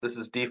This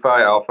is DeFi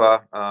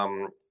Alpha.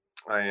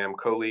 I am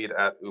co-lead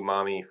at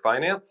Umami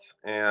Finance,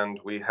 and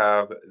we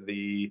have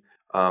the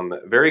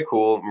very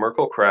cool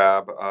Merkle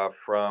Crab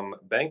from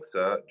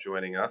Banxa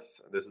joining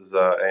us. This is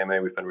AMA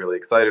we've been really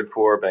excited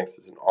for. Banxa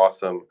is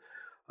an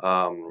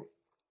um,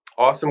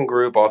 awesome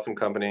group, awesome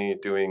company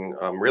doing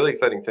really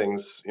exciting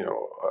things,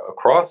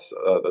 across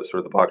the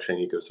sort of the blockchain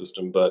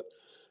ecosystem, but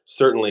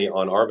certainly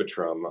on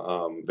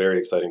Arbitrum, very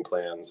exciting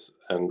plans.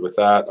 And with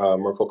that,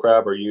 Merkle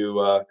Crab, do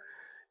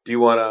you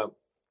want to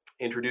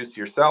introduce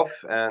yourself,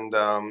 and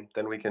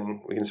then we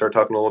can start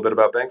talking a little bit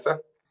about Banxa.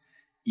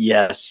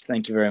 Yes,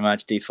 thank you very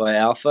much, DeFi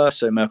Alpha.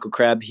 So Merkle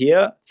Crab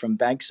here from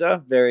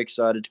Banxa. Very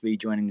excited to be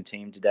joining the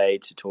team today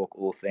to talk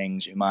all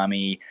things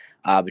Umami,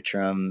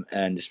 Arbitrum,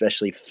 and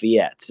especially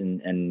fiat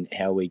and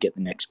how we get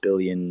the next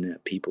billion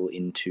people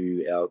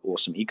into our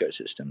awesome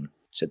ecosystem.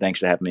 So thanks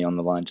for having me on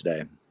the line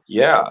today.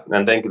 Yeah,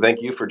 and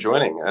thank you for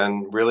joining.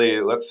 And really,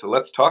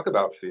 let's talk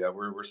about fiat.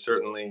 We're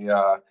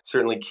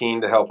certainly keen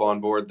to help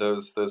onboard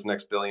those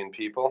next billion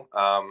people.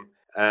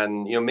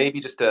 And maybe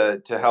just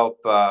to help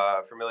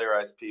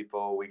familiarize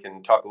people, we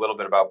can talk a little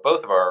bit about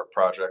both of our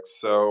projects.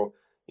 So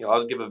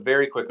I'll give a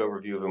very quick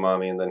overview of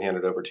Umami and then hand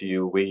it over to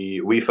you.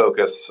 We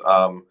focus.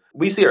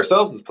 We see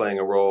ourselves as playing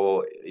a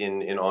role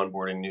in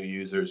onboarding new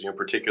users,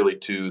 particularly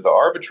to the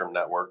Arbitrum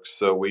Network.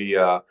 So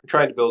we're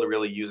trying to build a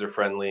really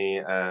user-friendly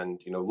and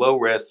low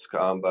risk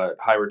but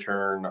high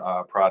return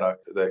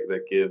product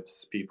that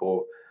gives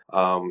people,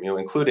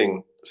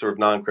 including sort of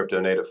non-crypto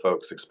native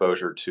folks,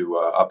 exposure to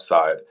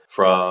upside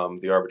from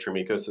the Arbitrum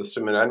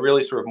ecosystem, and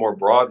really sort of more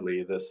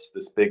broadly this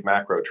big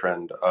macro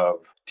trend of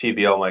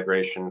TVL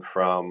migration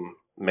from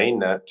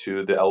mainnet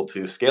to the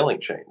L2 scaling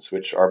chains,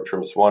 which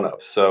Arbitrum is one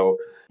of. So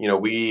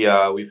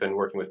we've been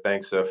working with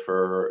Banxa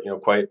for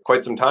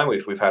quite some time.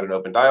 We've had an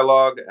open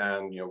dialogue,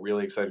 and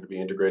really excited to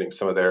be integrating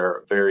some of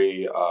their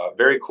very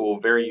cool,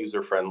 very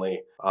user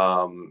friendly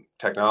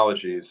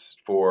technologies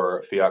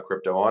for fiat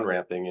crypto on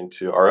ramping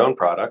into our own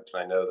product.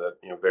 And I know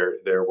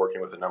that they're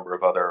working with a number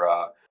of other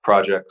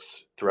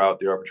projects throughout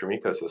the Arbitrum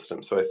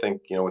ecosystem. So I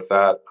think with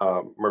that,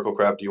 Merkle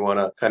Crab, do you want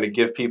to kind of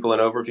give people an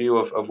overview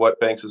of what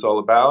Banks is all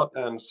about,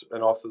 and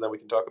also then we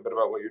can talk a bit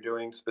about what you're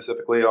doing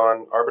specifically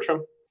on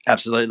Arbitrum?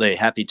 Absolutely,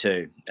 happy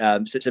to.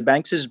 So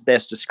Banks is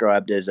best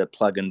described as a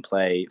plug and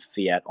play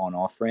fiat on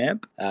off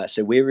ramp.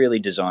 So we're really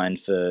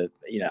designed for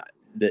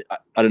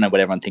I don't know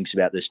what everyone thinks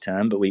about this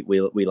term, but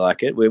we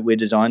like it. We're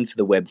designed for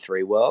the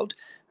Web3 world.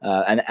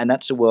 And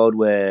that's a world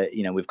where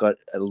we've got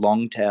a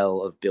long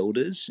tail of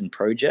builders and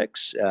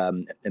projects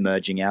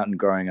emerging out and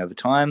growing over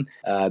time,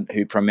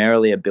 who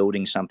primarily are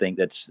building something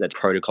that's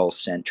protocol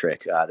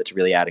centric, that's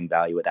really adding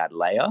value at that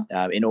layer.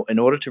 In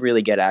order to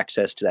really get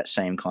access to that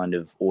same kind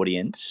of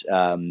audience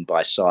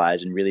by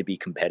size and really be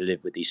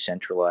competitive with these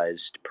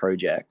centralized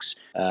projects,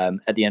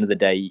 at the end of the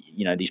day,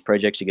 these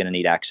projects are going to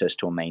need access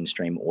to a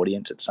mainstream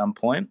audience at some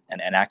point,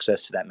 and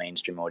access to that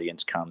mainstream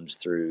audience comes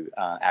through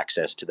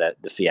access to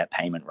the fiat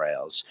payment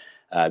rails.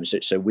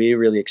 So we're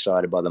really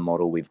excited by the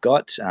model we've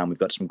got. We've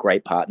got some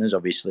great partners,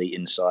 obviously,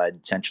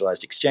 inside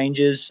centralized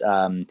exchanges,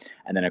 and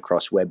then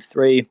across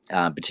Web3.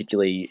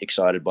 Particularly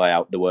excited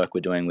by the work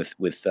we're doing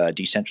with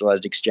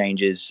decentralized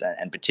exchanges,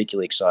 and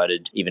particularly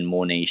excited, even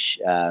more niche,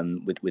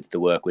 with the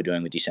work we're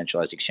doing with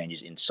decentralized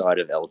exchanges inside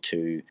of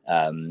L2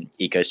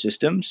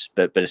 ecosystems.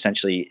 But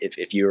essentially,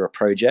 if you're a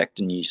project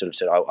and you sort of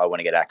said, I want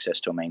to get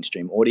access to a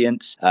mainstream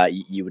audience,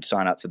 you would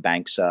sign up for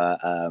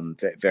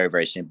Banxa. Very,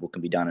 very simple,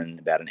 can be done in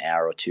about an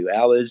hour or 2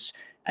 hours,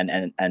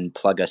 and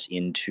plug us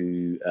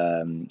into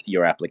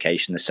your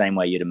application the same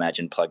way you'd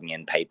imagine plugging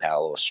in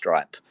PayPal or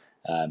Stripe.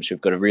 So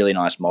we've got a really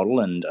nice model,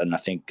 and I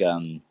think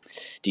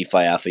DeFi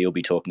Alpha, you'll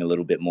be talking a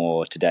little bit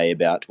more today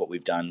about what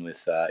we've done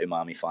with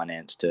Umami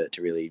Finance to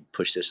really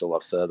push this a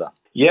lot further.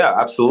 Yeah,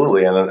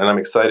 absolutely, and I'm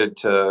excited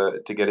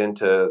to get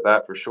into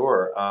that for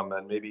sure.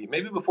 And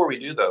maybe before we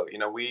do, though,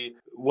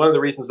 one of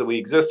the reasons that we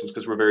exist is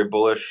because we're very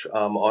bullish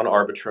on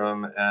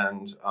Arbitrum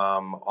and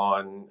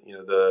on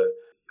the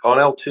on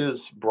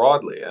L2s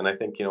broadly. And I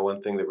think one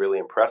thing that really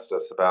impressed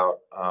us about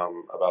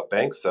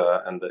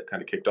Banxa and that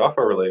kind of kicked off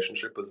our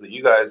relationship was that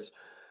you guys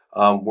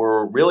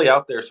we're really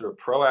out there sort of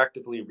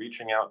proactively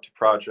reaching out to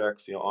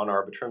projects, on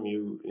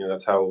Arbitrum.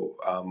 That's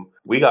how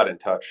we got in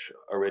touch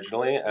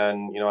originally.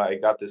 And, I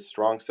got this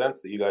strong sense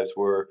that you guys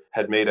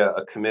had made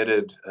a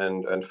committed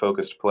and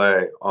focused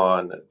play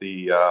on on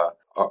the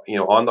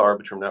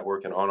Arbitrum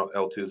network and on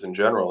L2s in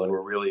general. And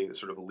we're really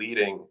sort of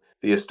leading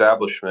the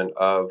establishment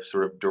of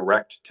sort of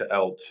direct to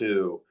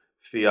L2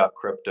 fiat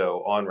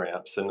crypto on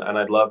ramps. And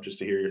I'd love just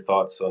to hear your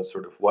thoughts on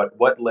sort of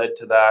what led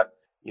to that,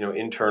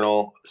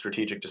 internal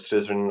strategic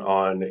decision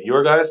on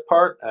your guys'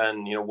 part,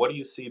 and what do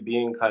you see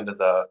being kind of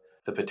the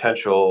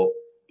potential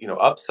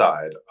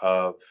upside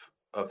of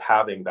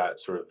having that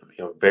sort of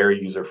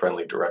very user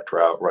friendly direct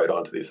route right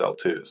onto these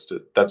L2s.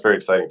 That's very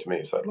exciting to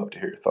me, so I'd love to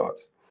hear your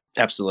thoughts.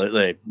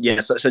 Absolutely,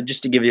 yeah. So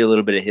just to give you a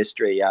little bit of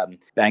history,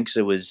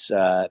 Banxa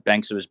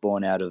was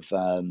born out of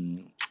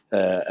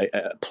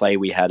a play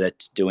we had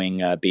at doing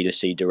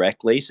B2C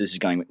directly. So this is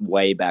going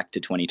way back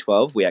to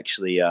 2012. We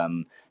actually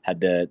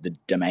had the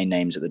domain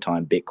names at the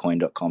time: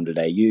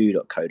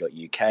 bitcoin.com.au,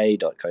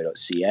 .co.uk,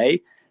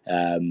 .co.ca.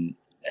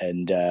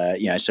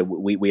 So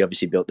we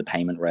obviously built the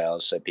payment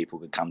rails so people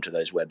could come to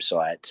those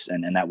websites,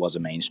 and that was a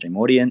mainstream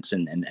audience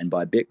and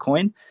buy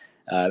Bitcoin.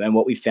 And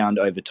what we found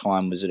over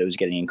time was that it was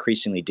getting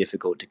increasingly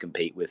difficult to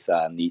compete with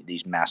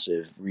these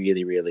massive,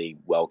 really, really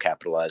well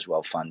capitalized,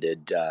 well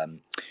funded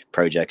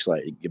projects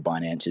like your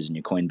Binances and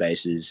your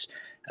Coinbases.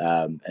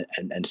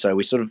 So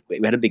we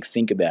had a big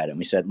think about it, and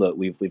we said, look,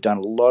 we've done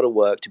a lot of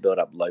work to build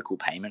up local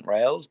payment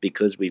rails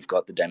because we've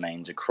got the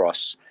domains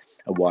across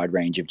a wide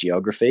range of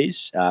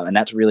geographies, and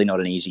that's really not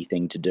an easy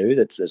thing to do.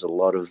 There's a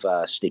lot of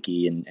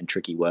sticky and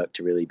tricky work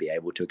to really be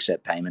able to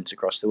accept payments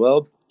across the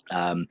world.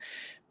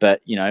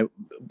 But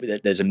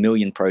there's a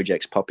million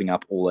projects popping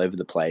up all over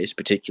the place.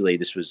 Particularly,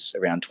 this was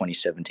around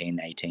 2017,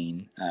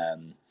 18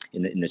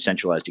 in the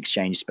centralized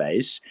exchange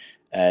space,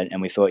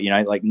 and we thought,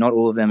 like, not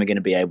all of them are going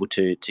to be able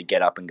to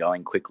get up and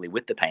going quickly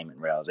with the payment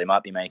rails. They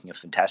might be making a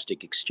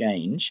fantastic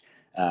exchange,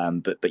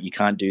 but you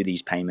can't do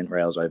these payment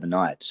rails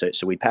overnight. So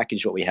we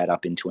packaged what we had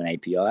up into an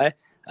API,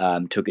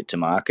 took it to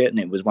market, and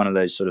it was one of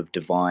those sort of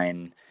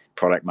divine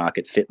product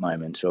market fit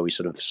moments where we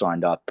sort of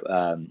signed up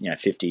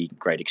 50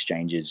 great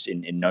exchanges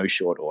in no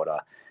short order.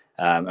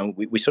 And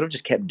we sort of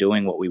just kept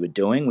doing what we were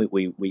doing.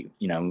 We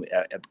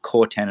a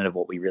core tenet of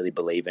what we really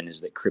believe in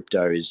is that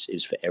crypto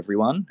is for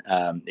everyone.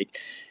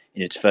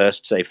 In its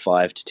first, say,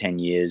 5 to 10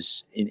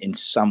 years, in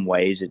some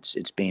ways,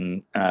 it's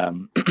been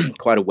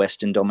quite a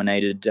Western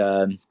dominated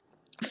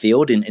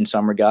field in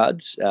some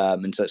regards,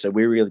 and so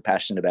we're really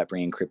passionate about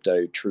bringing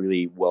crypto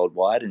truly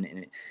worldwide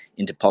and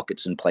into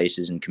pockets and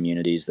places and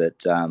communities that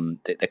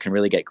can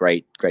really get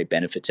great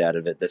benefits out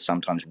of it that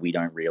sometimes we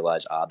don't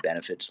realize are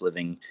benefits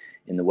living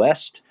in the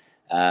West.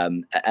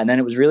 And then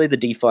it was really the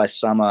DeFi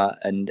summer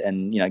and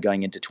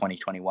going into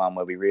 2021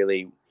 where we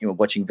really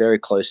watching very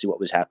closely what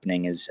was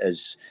happening as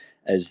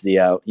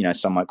the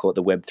some might call it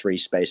the Web3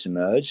 space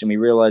emerged, and we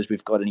realized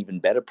we've got an even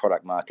better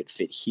product market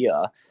fit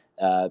here.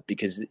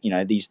 Because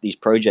these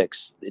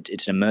projects,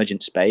 it's an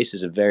emergent space.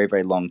 There's a very,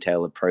 very long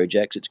tail of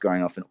projects. It's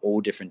growing off in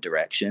all different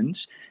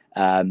directions.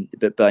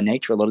 But by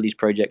nature, a lot of these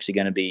projects are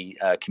going to be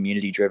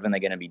community driven. They're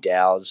going to be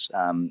DAOs,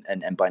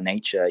 and by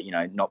nature,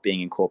 not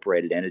being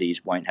incorporated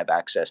entities won't have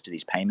access to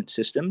these payment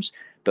systems.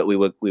 But we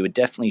were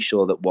definitely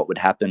sure that what would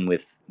happen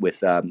with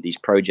these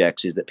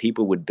projects is that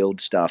people would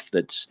build stuff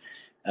that's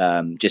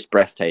just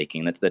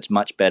breathtaking. That's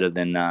much better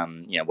than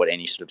what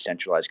any sort of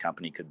centralized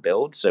company could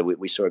build. So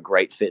we saw a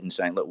great fit in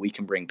saying, look, we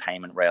can bring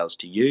payment rails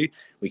to you.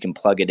 We can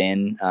plug it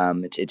in.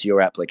 It's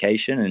your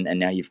application, and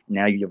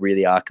now you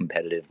really are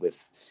competitive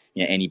with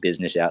any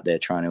business out there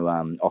trying to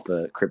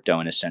offer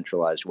crypto in a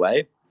centralized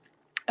way.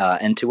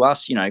 And to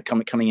us,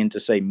 coming into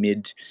say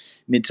mid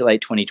to late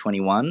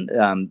 2021,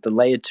 the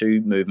layer 2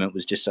 movement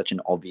was just such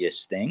an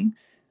obvious thing.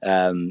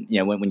 When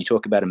you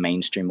talk about a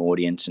mainstream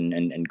audience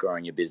and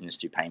growing your business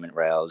through payment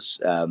rails,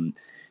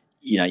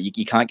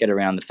 you can't get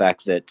around the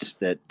fact that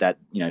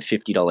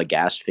 $50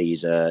 gas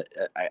fees are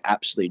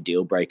absolute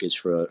deal breakers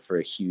for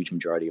a huge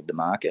majority of the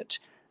market.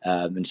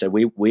 And so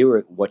we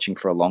were watching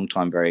for a long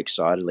time very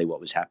excitedly what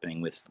was happening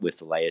with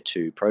the layer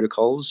 2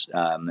 protocols,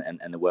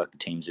 and the work the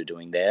teams are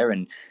doing there,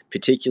 and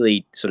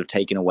particularly sort of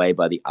taken away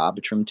by the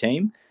Arbitrum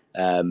team.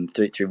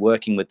 Through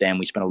working with them,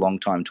 we spent a long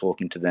time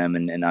talking to them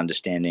and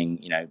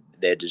understanding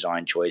their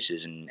design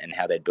choices and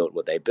how they built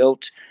what they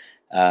built.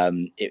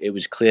 It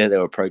was clear they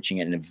were approaching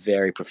it in a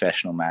very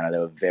professional manner. They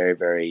were very,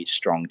 very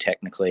strong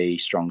technically,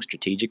 strong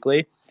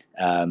strategically,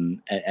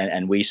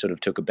 and we sort of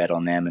took a bet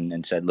on them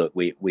and said, look,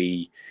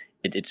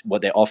 it's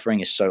what they're offering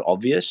is so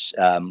obvious.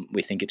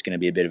 We think it's going to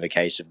be a bit of a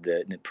case of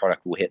the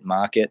product will hit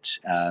market,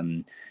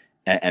 and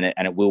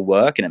it will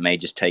work, and it may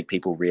just take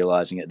people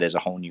realizing that there's a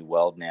whole new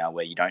world now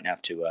where you don't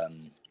have to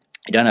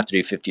do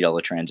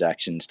 $50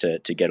 transactions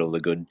to get all the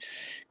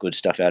good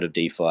stuff out of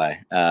DeFi.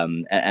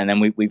 And then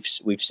we've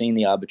seen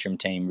the Arbitrum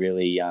team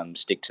really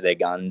stick to their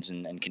guns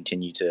and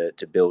continue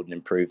to build and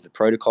improve the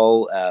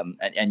protocol.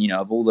 And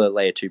of all the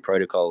layer 2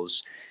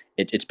 protocols,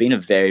 it's been a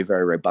very,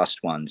 very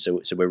robust one.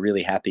 So we're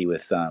really happy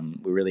with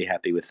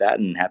that,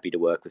 and happy to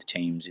work with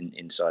teams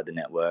inside the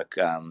network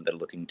that are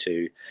looking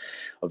to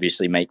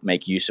obviously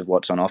make use of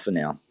what's on offer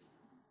now.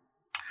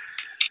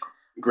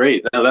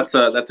 Great. No, that's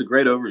a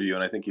great overview,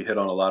 and I think you hit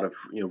on a lot of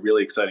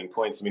really exciting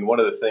points. I mean, one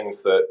of the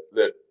things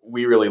that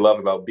we really love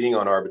about being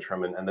on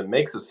Arbitrum and that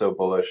makes us so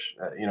bullish,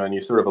 and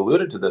you sort of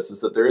alluded to this,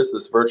 is that there is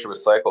this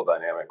virtuous cycle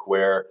dynamic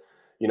where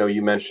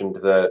you mentioned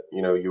that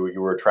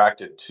you were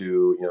attracted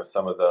to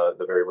some of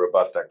the very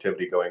robust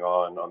activity going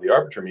on the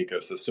Arbitrum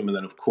ecosystem, and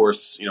then of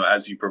course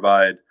as you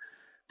provide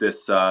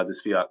this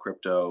fiat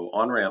crypto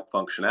on ramp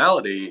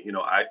functionality,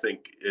 I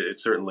think it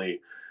certainly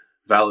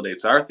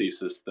validates our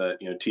thesis that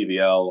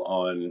TVL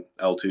on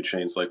L2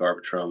 chains like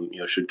Arbitrum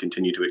should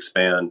continue to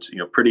expand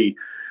pretty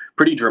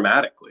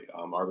dramatically.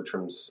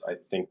 Arbitrum's, I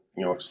think,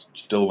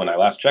 still, when I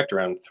last checked,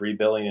 around 3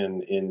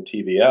 billion in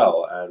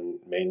TVL, and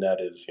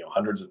mainnet is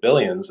hundreds of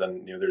billions,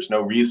 and there's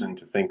no reason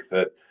to think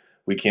that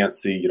we can't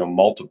see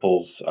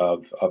multiples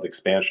of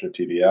expansion of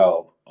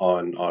TVL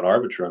on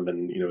Arbitrum.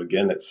 And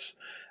again, it's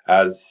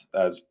as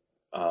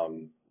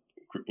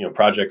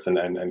projects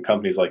and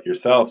companies like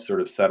yourself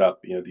sort of set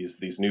up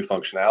these new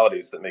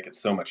functionalities that make it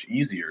so much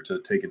easier to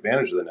take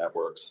advantage of the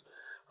networks.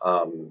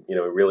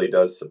 It really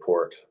does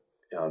support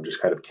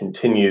just kind of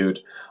continued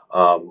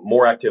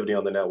more activity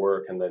on the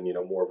network, and then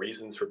more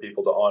reasons for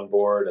people to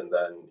onboard, and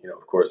then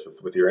of course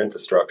with your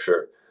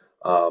infrastructure,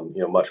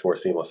 much more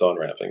seamless on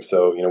ramping.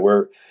 So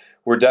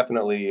we're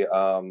definitely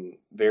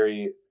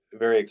very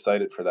very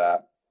excited for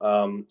that.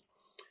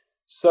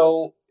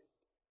 So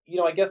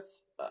I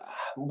guess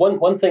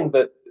one thing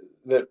that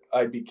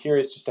I'd be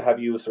curious just to have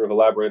you sort of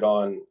elaborate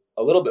on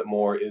a little bit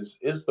more is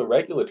the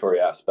regulatory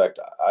aspect.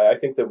 I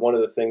think that one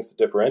of the things that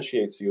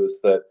differentiates you is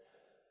that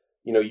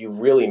you've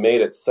really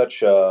made it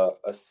such a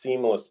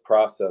seamless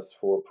process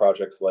for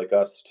projects like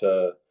us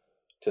to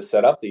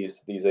set up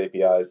these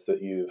APIs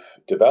that you've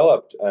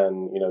developed,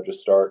 and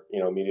just start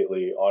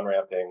immediately on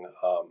ramping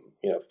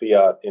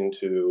fiat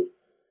into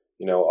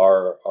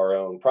our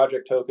own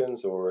project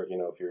tokens, or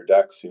if you're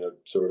DEX,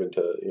 sort of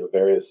into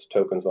various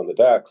tokens on the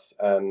DEX.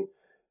 And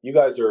you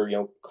guys are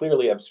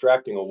clearly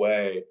abstracting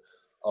away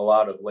a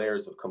lot of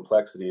layers of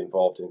complexity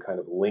involved in kind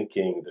of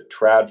linking the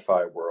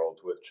TradFi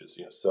world, which is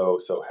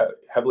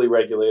heavily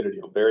regulated,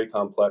 very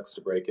complex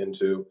to break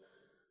into,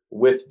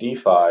 with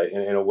DeFi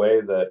in a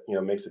way that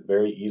makes it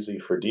very easy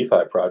for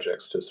DeFi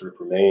projects to sort of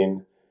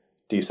remain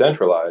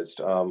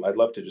decentralized. I'd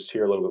love to just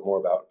hear a little bit more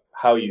about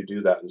how you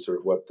do that and sort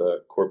of what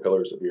the core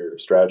pillars of your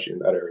strategy in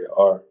that area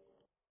are.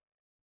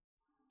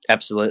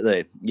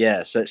 Absolutely,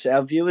 yeah. So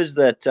our view is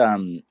that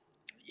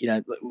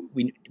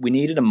we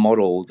needed a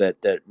model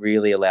that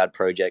really allowed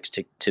projects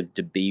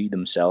to be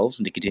themselves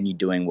and to continue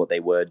doing what they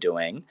were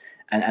doing,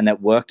 and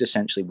that worked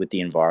essentially with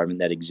the environment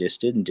that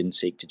existed and didn't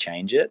seek to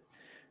change it.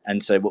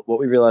 And so what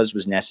we realized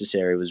was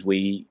necessary was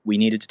we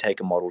needed to take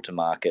a model to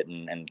market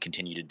and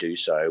continue to do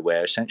so,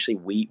 where essentially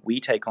we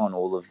take on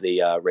all of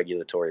the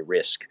regulatory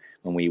risk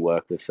when we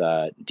work with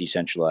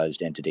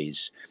decentralized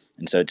entities.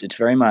 And so it's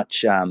very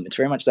much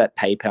that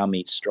PayPal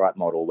meets Stripe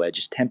model, where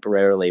just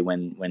temporarily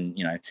when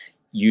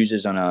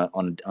users on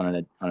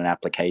an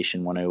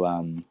application want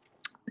to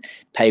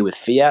pay with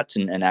fiat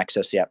and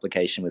access the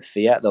application with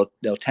fiat,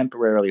 they'll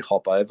temporarily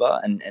hop over,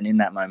 and in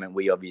that moment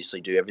we obviously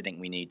do everything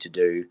we need to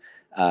do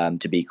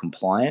to be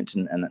compliant,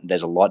 and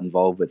there's a lot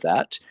involved with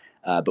that.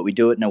 But we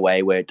do it in a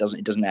way where it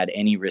doesn't add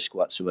any risk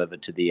whatsoever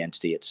to the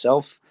entity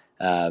itself.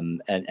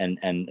 And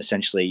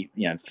essentially,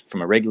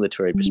 from a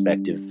regulatory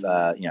perspective,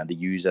 the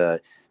user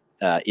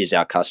is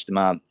our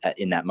customer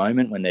in that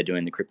moment when they're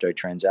doing the crypto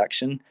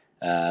transaction.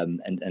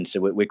 And so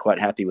we're quite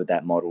happy with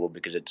that model,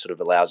 because it sort of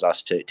allows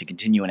us to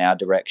continue in our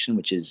direction,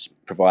 which is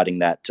providing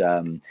that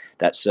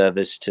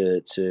service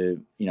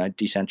to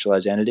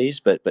decentralized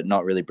entities, but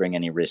not really bring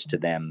any risk to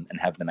them,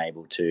 and have them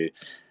able to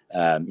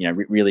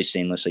really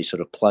seamlessly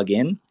sort of plug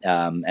in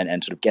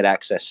and sort of get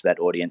access to that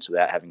audience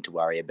without having to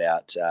worry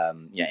about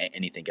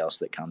anything else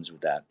that comes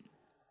with that.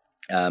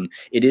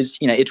 It is,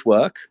 it's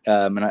work,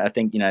 and I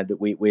think that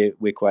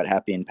we're quite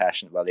happy and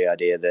passionate by the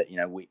idea that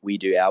we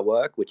do our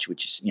work, which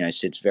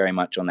sits very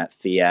much on that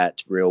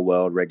fiat real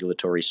world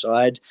regulatory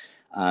side,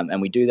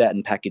 and we do that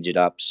and package it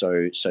up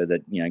so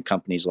that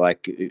companies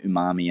like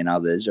Umami and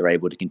others are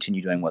able to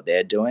continue doing what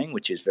they're doing,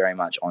 which is very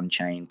much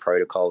on-chain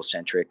protocol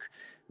centric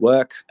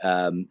work,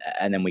 and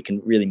then we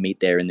can really meet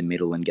there in the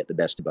middle and get the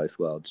best of both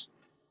worlds.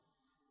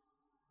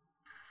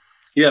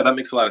 Yeah, that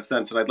makes a lot of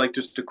sense. And I'd like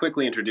just to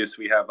quickly introduce,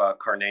 we have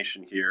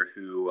Carnation here,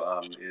 who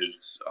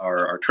is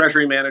our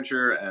treasury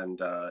manager,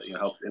 and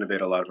helps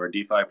innovate a lot of our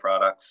DeFi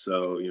products.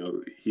 So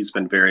he's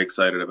been very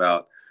excited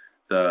about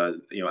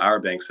the our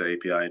Banxa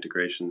API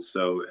integrations.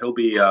 So he'll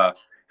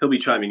be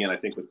chiming in, I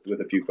think, with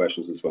a few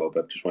questions as well.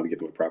 But just want to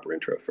give him a proper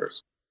intro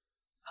first.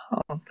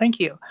 Oh, thank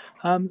you.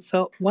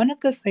 So one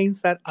of the things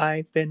that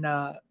I've been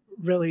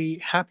really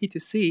happy to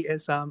see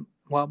is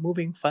while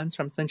moving funds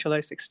from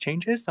centralized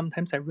exchanges,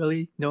 sometimes I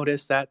really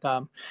notice that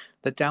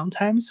the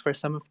downtimes for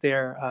some of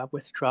their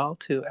withdrawal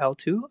to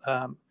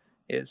L2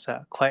 is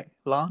quite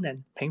long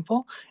and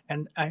painful.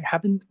 And I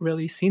haven't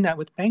really seen that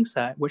with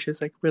Banxa, which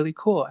is like really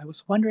cool. I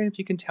was wondering if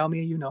you can tell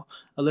me,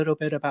 a little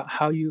bit about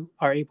how you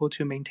are able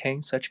to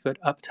maintain such good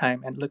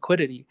uptime and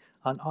liquidity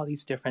on all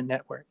these different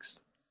networks.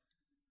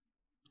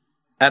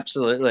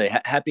 Absolutely,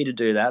 happy to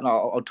do that. And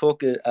I'll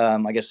talk,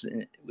 I guess,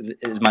 with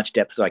as much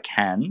depth as I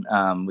can.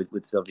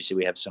 With obviously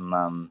we have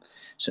some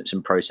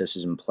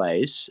processes in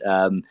place.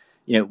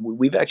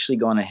 We've actually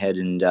gone ahead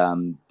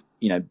and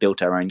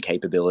built our own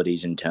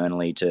capabilities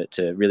internally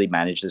to really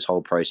manage this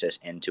whole process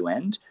end to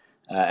end,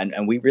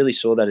 and we really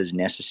saw that as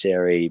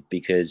necessary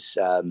because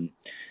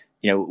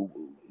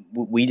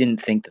we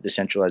didn't think that the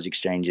centralized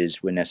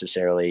exchanges were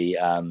necessarily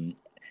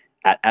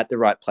at the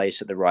right place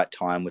at the right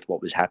time with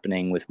what was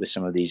happening with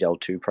some of these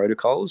L2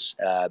 protocols.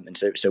 And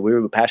so we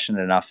were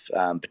passionate enough,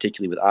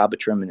 particularly with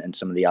Arbitrum and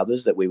some of the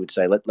others, that we would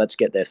say, let's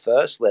get there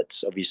first.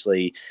 Let's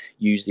obviously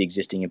use the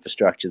existing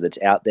infrastructure that's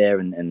out there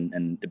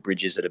and the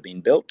bridges that have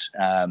been built,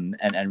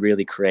 and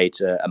really create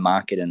a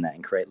market in that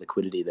and create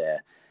liquidity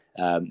there.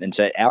 And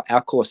so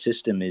our core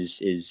system is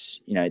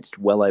it's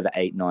well over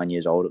 8-9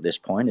 years old at this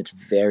point. It's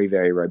very,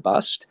 very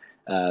robust.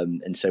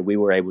 And so we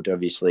were able to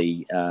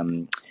obviously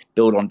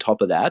build on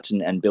top of that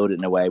and build it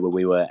in a way where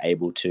we were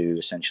able to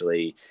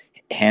essentially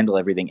handle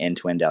everything end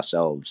to end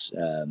ourselves.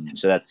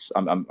 So that's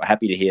I'm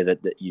happy to hear that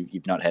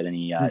you've not had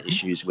any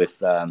issues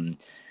with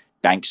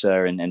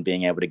Banxa and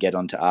being able to get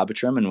onto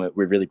Arbitrum, and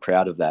we're really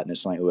proud of that, and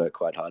it's something we work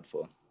quite hard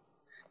for.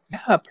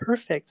 Yeah,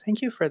 perfect.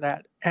 Thank you for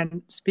that.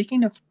 And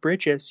speaking of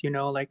bridges,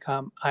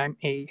 I'm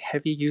a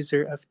heavy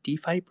user of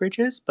DeFi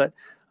bridges, but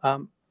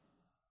um,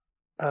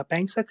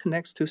 Banxa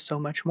connects to so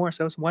much more.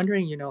 So I was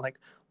wondering,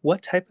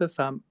 what type of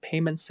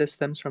payment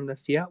systems from the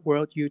fiat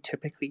world you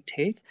typically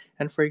take?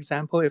 And for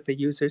example, if a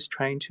user is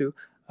trying to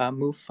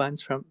move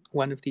funds from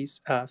one of these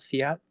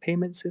fiat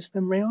payment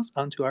system rails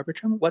onto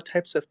Arbitrum, what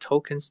types of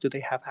tokens do they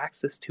have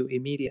access to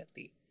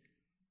immediately?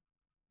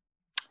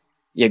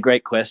 Yeah,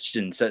 great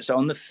question. So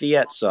on the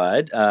fiat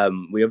side,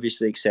 we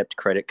obviously accept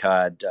credit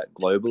card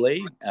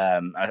globally.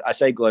 I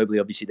say globally,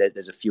 obviously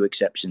there's a few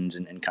exceptions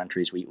in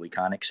countries we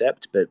can't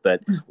accept,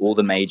 but all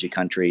the major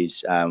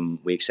countries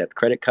we accept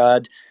credit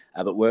card.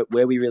 But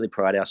where we really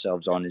pride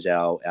ourselves on is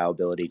our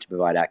ability to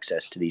provide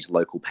access to these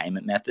local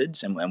payment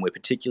methods, and we're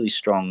particularly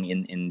strong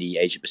in the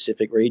Asia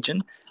Pacific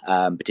region,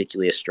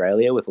 particularly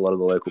Australia, with a lot of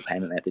the local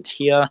payment methods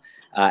here,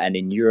 and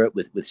in Europe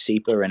with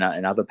SEPA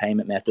and other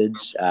payment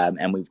methods,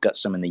 and we've got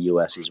some in the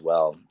US as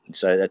well.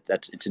 So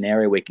it's an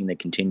area we can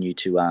continue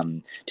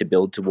to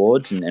build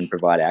towards and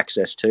provide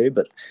access to.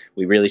 But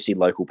we really see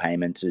local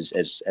payments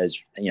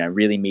as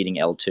really meeting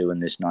L2 in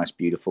this nice,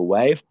 beautiful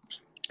way.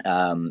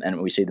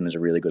 And we see them as a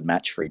really good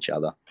match for each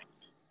other.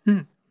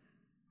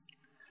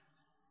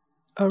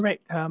 All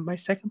right. My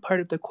second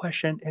part of the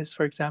question is,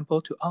 for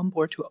example, to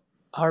onboard to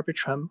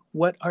Arbitrum,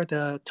 what are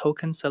the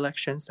token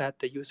selections that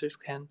the users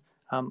can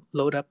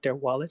load up their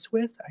wallets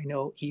with? I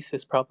know ETH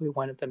is probably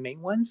one of the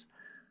main ones.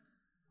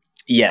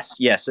 Yes.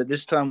 So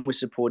this time we're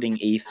supporting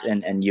ETH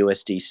and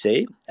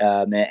USDC,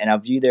 and our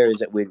view there is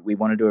that we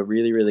want to do a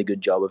really, really good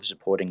job of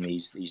supporting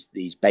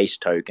these base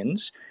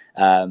tokens,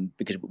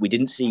 because we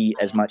didn't see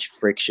as much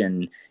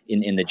friction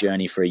in the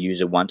journey for a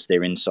user once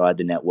they're inside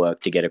the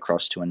network to get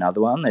across to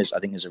another one. I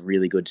think there's a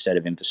really good set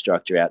of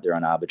infrastructure out there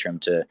on Arbitrum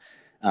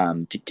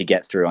to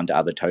get through onto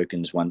other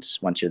tokens once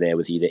you're there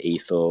with either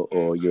ETH or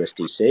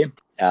USDC.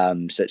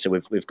 So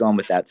we've gone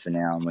with that for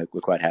now, and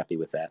we're quite happy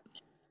with that.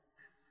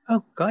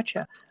 Oh,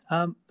 gotcha.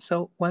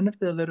 So one of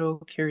the little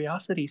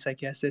curiosities, I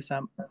guess, is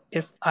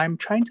if I'm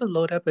trying to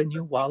load up a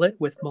new wallet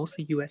with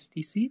mostly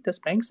USDC, does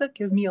Banxa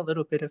give me a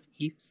little bit of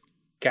ETH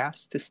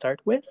gas to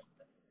start with?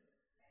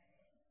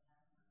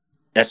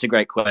 That's a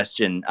great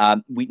question.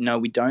 We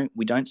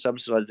don't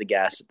subsidize the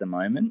gas at the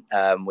moment.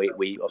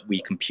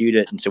 We compute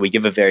it, and so we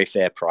give a very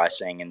fair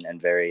pricing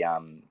and very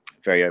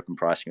open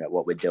pricing about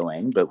what we're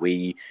doing. But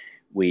we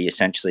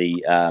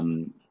essentially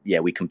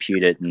we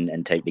compute it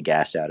and take the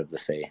gas out of the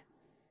fee.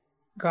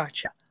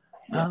 Gotcha.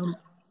 Yeah.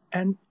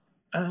 And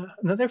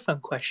another fun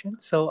question.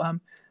 So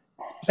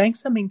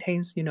Banxa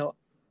maintains,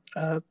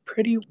 a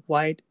pretty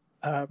wide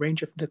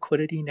range of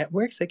liquidity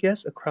networks, I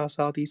guess, across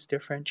all these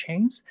different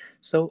chains.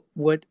 So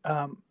would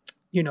a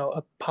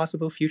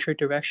possible future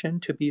direction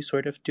to be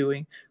sort of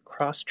doing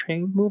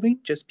cross-chain moving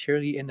just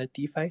purely in the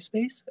DeFi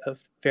space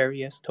of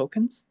various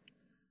tokens?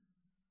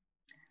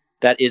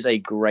 That is a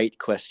great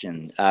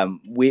question.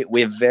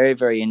 We're very,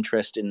 very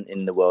interested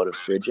in the world of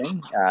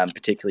bridging,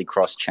 particularly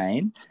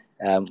cross-chain.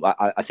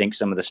 I think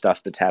some of the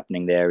stuff that's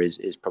happening there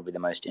is probably the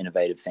most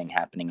innovative thing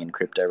happening in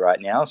crypto right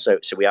now. So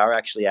we are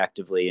actually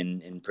actively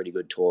in pretty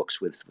good talks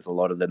with a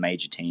lot of the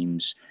major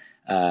teams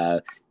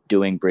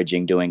doing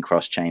bridging, doing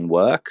cross-chain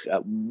work.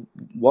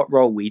 What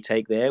role we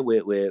take there,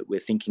 we're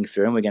thinking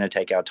through, and we're going to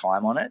take our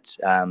time on it.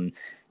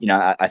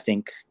 I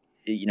think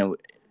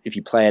if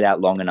you play it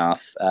out long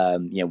enough,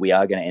 we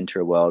are going to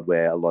enter a world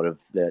where a lot of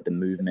the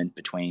movement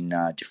between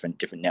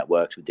different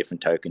networks with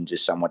different tokens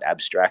is somewhat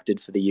abstracted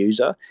for the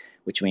user,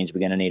 which means we're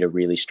going to need a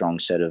really strong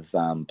set of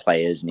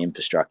players and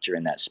infrastructure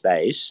in that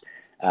space.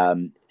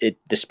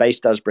 The space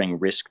does bring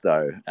risk,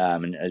 though,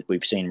 and as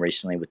we've seen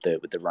recently with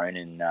the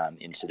Ronin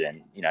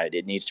incident,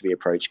 it needs to be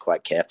approached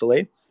quite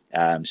carefully.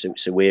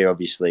 So we're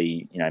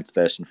obviously,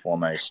 first and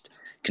foremost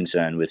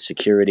concerned with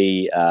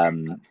security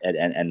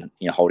and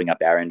holding up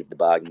our end of the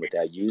bargain with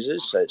our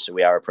users. So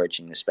we are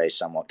approaching the space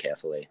somewhat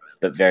carefully,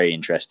 but very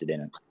interested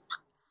in it.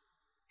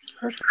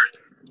 Perfect.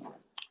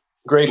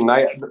 Great.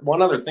 And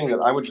one other thing that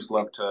I would just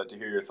love to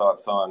hear your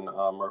thoughts on,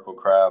 Merkle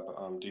Crab,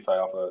 DeFi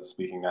Alpha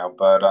speaking now,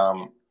 but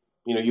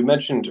you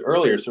mentioned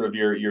earlier sort of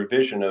your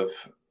vision of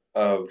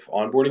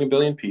onboarding 1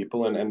 billion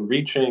people and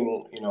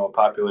reaching a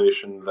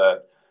population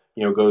that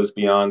goes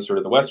beyond sort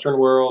of the Western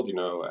world,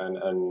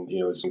 and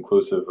is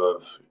inclusive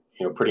of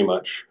pretty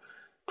much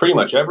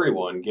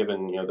everyone,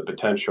 given the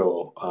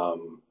potential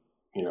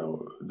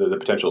the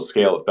potential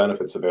scale of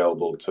benefits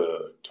available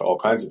to all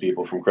kinds of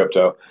people from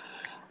crypto.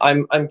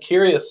 I'm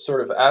curious,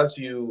 sort of, as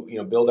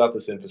you build out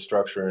this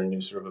infrastructure and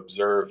you sort of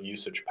observe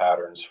usage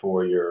patterns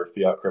for your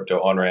fiat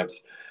crypto on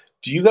ramps.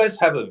 Do you guys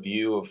have a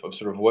view of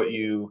sort of what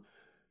you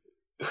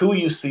who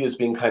you see as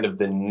being kind of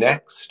the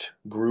next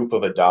group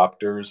of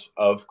adopters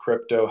of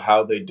crypto,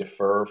 how they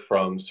differ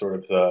from sort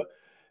of the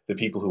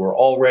people who are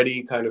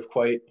already kind of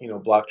quite,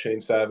 blockchain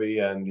savvy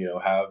and,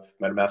 have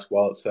MetaMask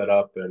wallets set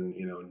up and,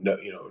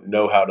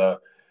 know how to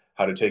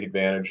take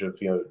advantage of,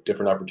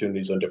 different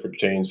opportunities on different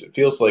chains. It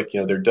feels like,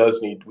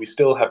 we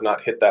still have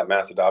not hit that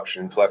mass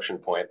adoption inflection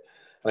point.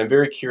 And I'm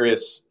very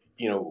curious,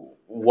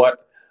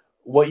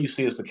 what you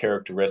see as the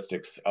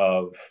characteristics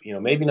of,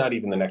 maybe not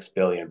even the next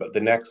billion, but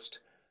the next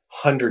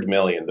 100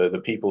 million,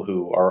 the people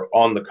who are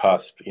on the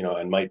cusp,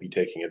 and might be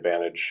taking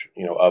advantage,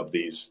 of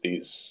these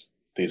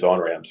on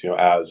ramps,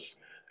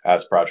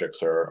 as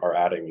projects are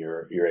adding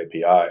your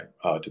API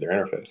to their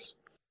interface.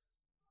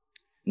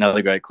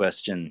 Another great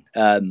question.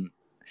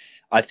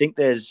 I think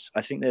there's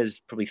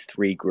probably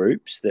three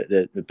groups that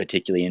are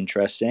particularly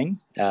interesting.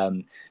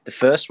 The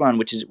first one,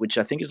 which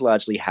I think is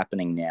largely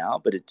happening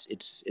now, but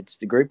it's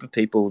the group of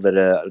people that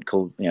are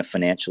called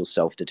financial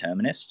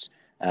self-determinists.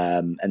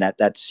 And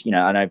that's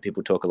I know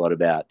people talk a lot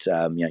about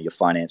your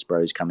finance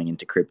bros coming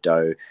into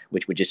crypto,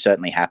 which has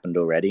certainly happened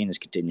already and is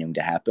continuing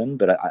to happen.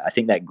 But I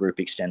think that group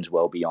extends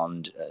well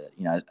beyond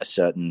a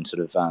certain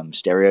sort of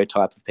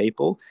stereotype of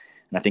people.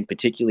 And I think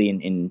particularly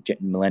in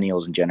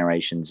millennials and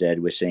Generation Z,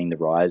 we're seeing the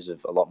rise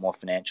of a lot more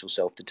financial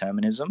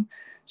self-determinism.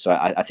 So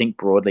I think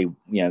broadly,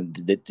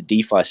 the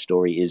DeFi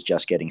story is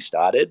just getting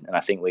started, and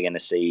I think we're going to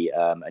see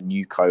a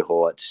new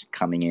cohort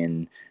coming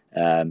in,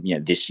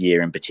 this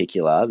year in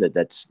particular.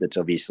 That's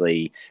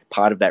obviously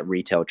part of that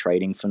retail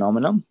trading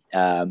phenomenon,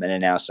 and are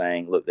now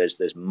saying, look,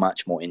 there's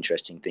much more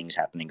interesting things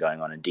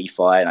going on in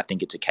DeFi, and I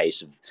think it's a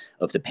case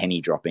of the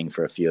penny dropping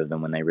for a few of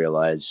them when they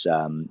realize,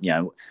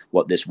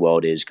 what this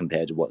world is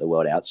compared to what the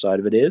world outside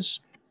of it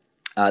is.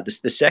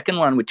 The second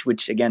one,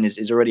 which again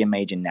is already a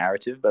major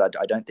narrative, but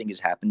I don't think has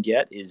happened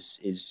yet,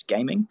 is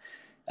gaming.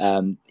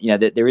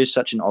 There is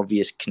such an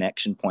obvious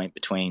connection point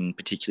between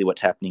particularly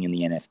what's happening in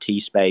the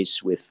NFT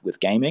space with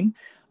gaming.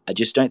 I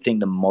just don't think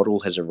the model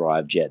has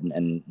arrived yet,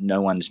 and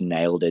no one's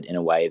nailed it in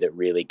a way that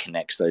really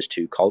connects those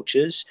two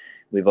cultures.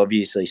 We've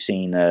obviously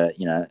seen a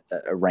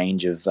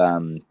range of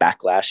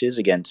backlashes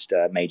against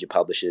major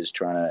publishers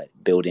trying to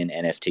build in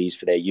NFTs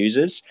for their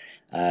users,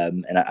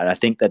 and I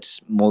think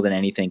that's more than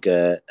anything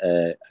a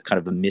kind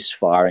of a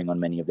misfiring on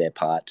many of their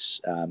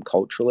parts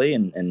culturally,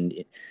 and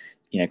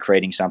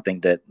creating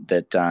something that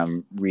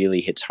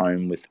really hits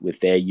home with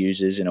their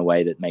users in a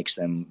way that makes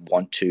them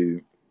want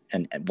to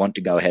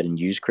go ahead and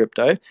use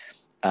crypto.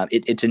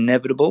 It's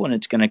inevitable and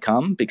it's going to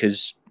come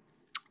because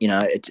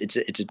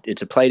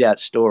it's a played out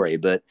story.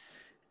 But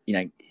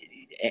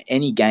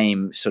any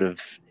game sort of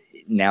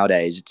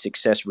nowadays, its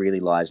success really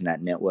lies in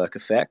that network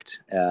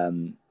effect.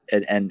 And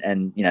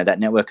that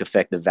network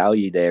effect, the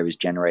value there is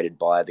generated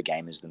by the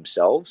gamers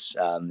themselves.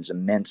 There's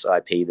immense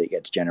IP that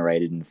gets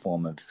generated in the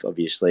form of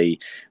obviously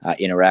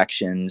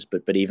interactions,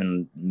 but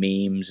even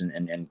memes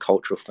and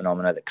cultural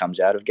phenomena that comes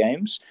out of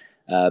games.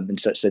 And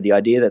so the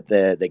idea that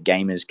the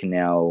gamers can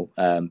now,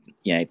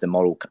 if the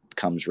model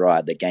comes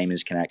right, that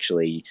gamers can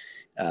actually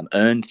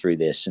earn through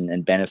this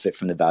and benefit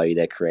from the value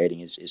they're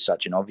creating is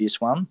such an obvious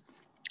one.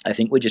 I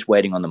think we're just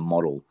waiting on the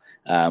model.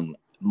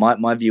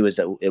 My view is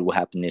that it will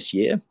happen this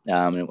year,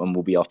 and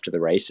we'll be off to the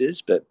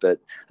races. But I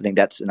think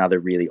that's another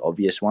really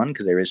obvious one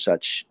because there is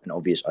such an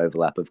obvious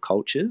overlap of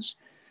cultures.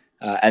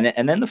 And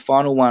then the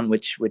final one,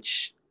 which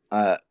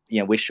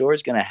we're sure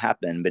is going to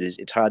happen, but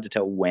it's hard to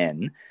tell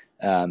when,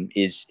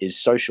 is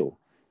social.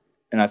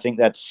 And I think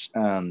that's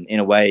in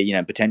a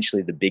way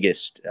potentially the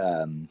biggest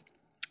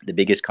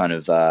kind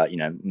of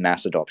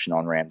mass adoption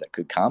on ramp that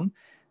could come.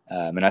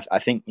 And I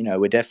think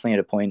we're definitely at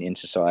a point in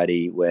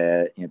society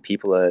where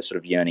people are sort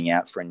of yearning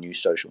out for a new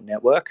social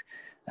network,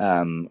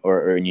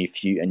 or a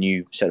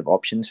new set of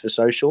options for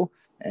social.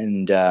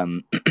 And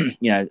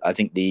I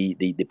think the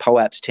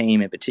POAPs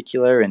team in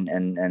particular and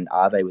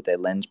Aave with their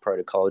Lens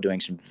protocol are doing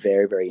some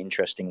very, very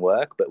interesting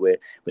work. But we're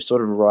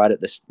sort of right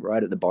at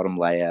the bottom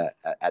layer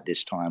at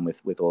this time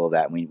with all of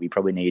that. We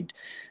probably need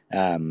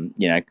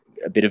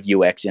a bit of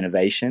UX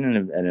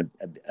innovation and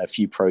a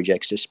few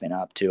projects to spin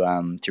up to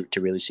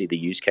really see the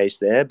use case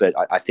there. But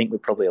I think we're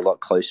probably a lot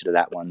closer to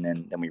that one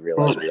than we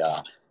realize we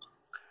are.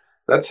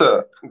 That's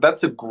a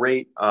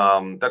great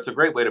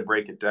way to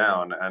break it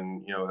down,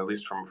 and at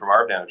least from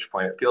our vantage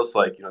point, it feels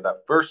like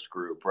that first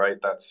group, right?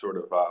 That sort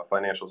of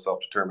financial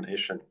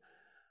self-determination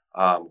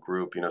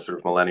group, sort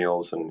of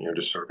millennials and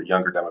just sort of a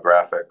younger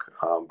demographic,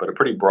 but a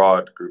pretty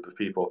broad group of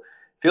people.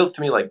 Feels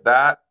to me like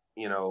that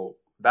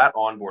that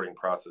onboarding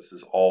process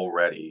is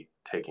already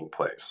taking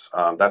place.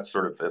 That's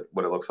sort of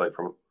what it looks like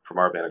from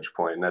our vantage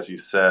point. And as you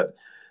said,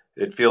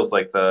 it feels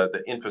like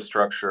the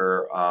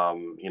infrastructure,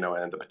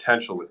 and the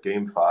potential with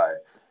GameFi,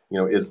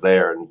 is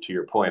there. And to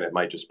your point, it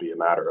might just be a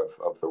matter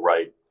of the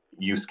right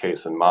use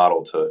case and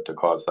model to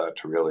cause that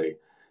to really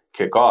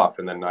kick off.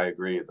 And then I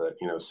agree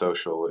that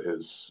social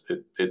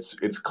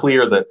it's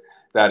clear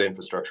that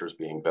infrastructure is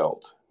being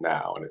built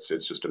now, and it's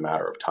just a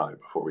matter of time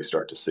before we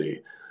start to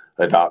see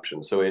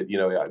adoption. So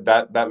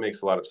that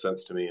makes a lot of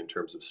sense to me in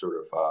terms of sort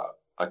of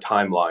a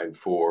timeline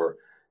for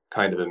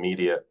kind of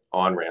immediate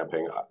on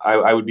ramping.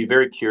 I would be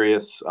very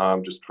curious,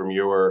 just from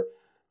your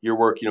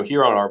work,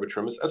 here on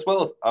Arbitrum, as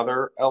well as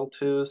other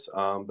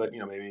L2s. But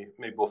maybe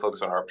we'll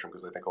focus on Arbitrum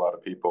because I think a lot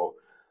of people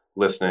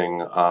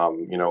listening,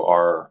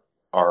 are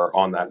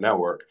on that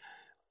network.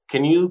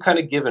 Can you kind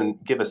of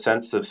give a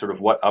sense of sort of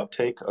what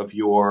uptake of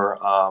your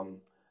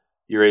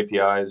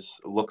APIs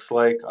looks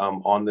like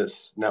on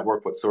this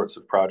network? What sorts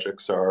of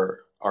projects are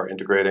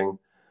integrating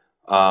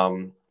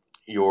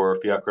your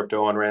fiat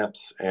crypto on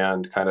ramps,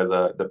 and kind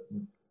of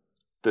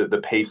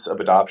the pace of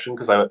adoption?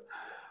 Because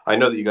I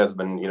know that you guys have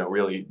been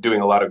really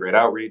doing a lot of great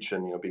outreach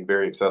and being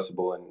very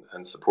accessible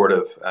and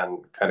supportive, and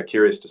kind of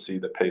curious to see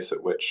the pace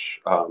at which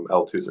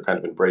L2s are kind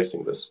of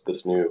embracing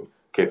this new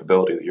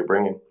capability that you're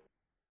bringing.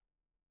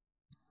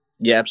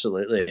 Yeah,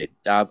 absolutely.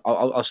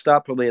 I'll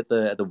start probably at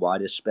the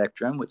widest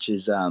spectrum, which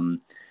is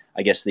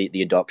I guess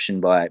the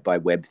adoption by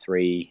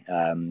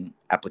Web3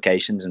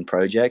 applications and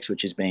projects,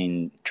 which has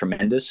been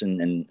tremendous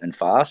and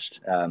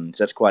fast. So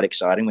that's quite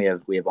exciting. We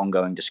have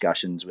ongoing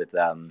discussions with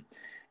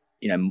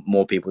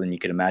more people than you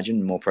could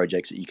imagine, more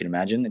projects that you can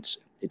imagine. It's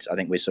I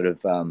think we're sort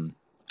of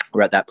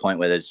we're at that point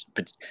where there's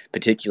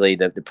particularly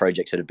the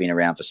projects that have been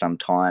around for some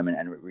time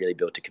and really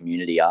built a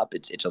community up.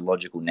 It's a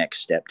logical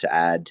next step to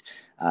add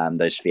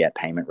those fiat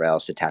payment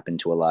rails to tap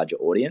into a larger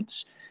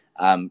audience.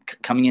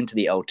 Coming into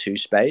the L2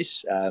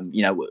 space,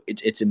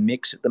 it's a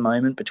mix at the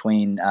moment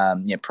between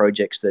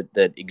projects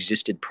that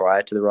existed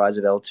prior to the rise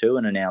of L2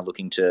 and are now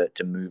looking to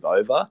move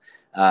over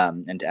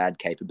and to add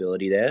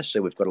capability there.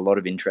 So we've got a lot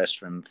of interest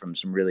from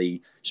some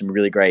really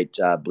great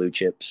blue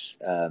chips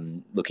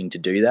looking to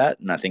do that,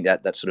 and I think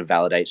that sort of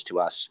validates to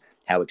us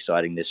how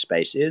exciting this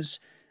space is.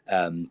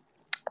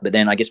 But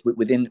then I guess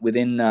within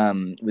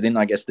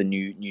I guess the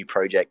new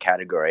project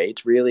category,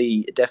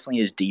 it definitely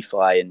is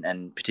DeFi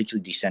and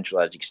particularly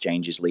decentralized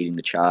exchanges leading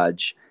the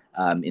charge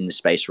in the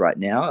space right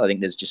now. I think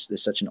there's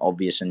such an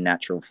obvious and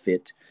natural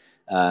fit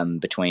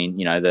between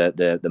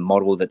the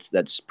model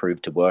that's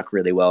proved to work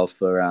really well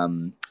for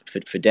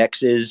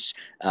dexes,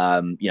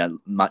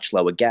 much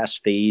lower gas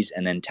fees,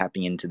 and then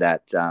tapping into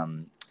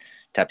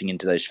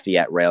those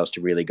fiat rails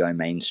to really go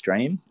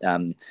mainstream.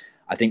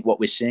 I think what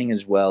we're seeing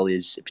as well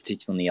is,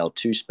 particularly in the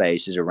L2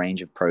 space, is a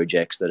range of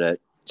projects that are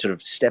sort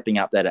of stepping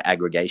up that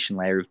aggregation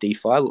layer of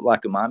DeFi,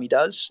 like Umami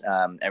does,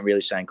 and really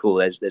saying, cool,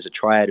 there's a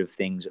triad of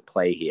things at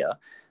play here.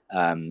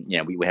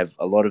 We have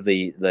a lot of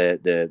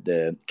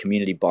the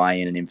community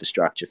buy-in and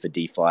infrastructure for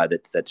DeFi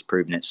that's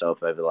proven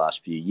itself over the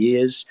last few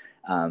years.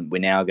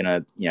 We're now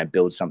going to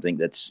build something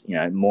that's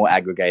more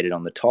aggregated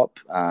on the top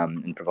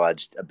and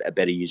provides a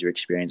better user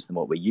experience than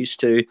what we're used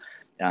to.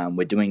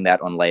 We're doing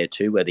that on layer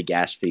 2, where the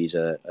gas fees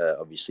are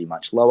obviously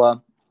much lower.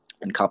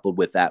 And coupled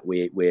with that,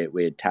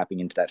 we're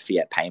tapping into that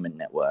fiat payment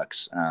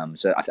networks.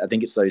 So I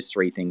think it's those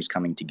three things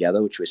coming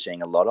together, which we're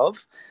seeing a lot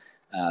of.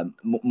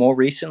 More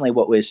recently,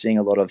 what we're seeing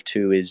a lot of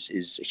too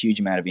is a huge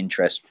amount of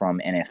interest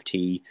from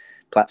NFT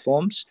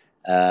platforms.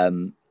 I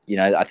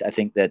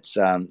think that's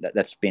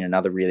been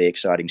another really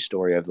exciting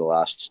story over the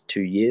last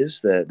 2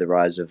 years, the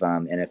rise of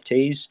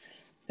NFTs.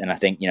 And I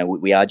think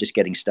we are just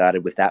getting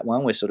started with that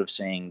one. We're sort of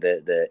seeing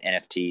the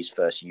NFTs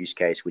first use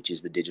case, which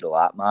is the digital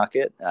art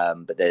market.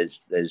 But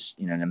there's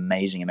an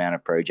amazing amount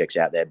of projects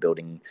out there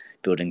building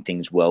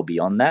things well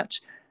beyond that.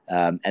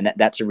 And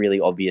that's a really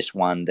obvious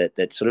one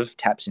that sort of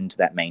taps into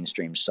that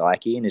mainstream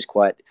psyche and is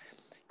quite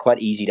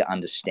easy to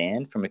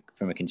understand from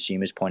a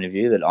consumer's point of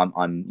view, that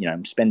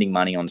I'm spending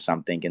money on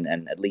something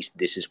and at least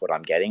this is what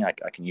I'm getting. I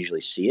can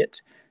usually see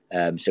it.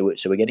 So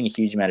we're getting a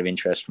huge amount of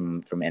interest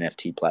from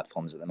NFT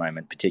platforms at the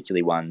moment,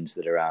 particularly ones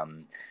that are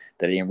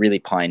really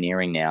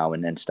pioneering now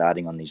and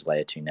starting on these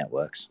layer 2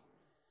 networks.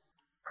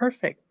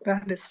 Perfect.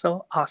 That is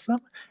so awesome.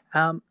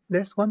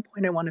 There's one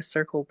point I want to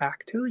circle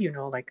back to,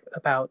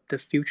 about the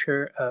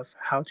future of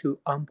how to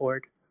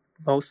onboard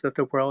most of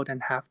the world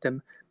and have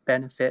them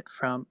benefit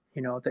from,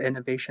 the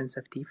innovations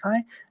of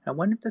DeFi. And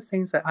one of the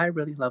things that I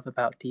really love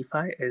about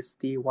DeFi is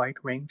the wide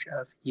range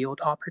of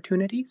yield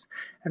opportunities.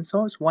 And so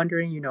I was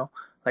wondering,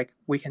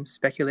 we can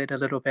speculate a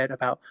little bit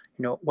about,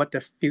 what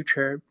the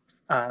future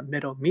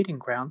middle meeting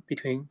ground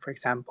between, for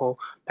example,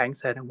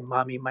 Banxa and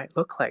Umami might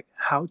look like.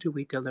 How do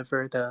we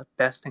deliver the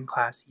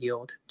best-in-class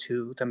yield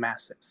to the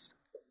masses?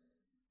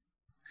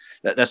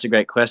 That's a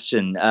great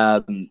question.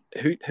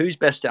 Who's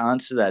best to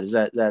answer that? Is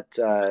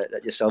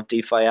that yourself,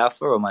 DeFi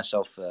Alpha, or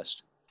myself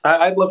first?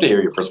 I'd love to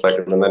hear your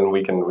perspective, and then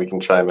we can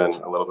chime in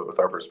a little bit with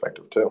our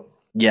perspective too.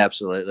 Yeah,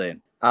 absolutely.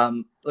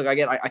 Look,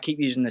 I keep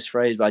using this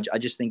phrase, but I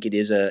just think it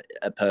is a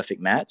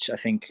perfect match. I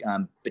think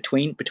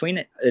between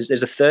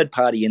there's a third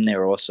party in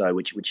there also,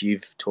 which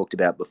you've talked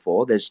about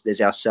before.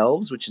 There's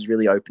ourselves, which is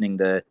really opening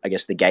the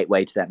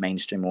gateway to that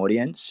mainstream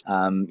audience.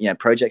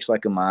 Projects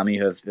like Umami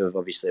who have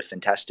obviously a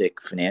fantastic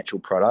financial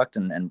product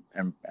and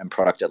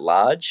product at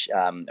large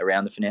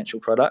around the financial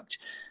product.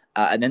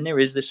 And then there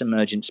is this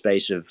emergent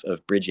space of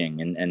bridging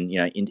and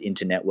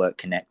into network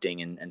connecting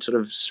and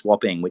sort of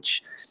swapping,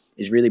 which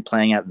is really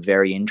playing out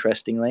very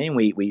interestingly. And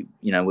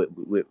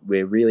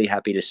we're really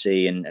happy to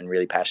see and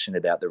really passionate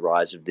about the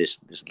rise of this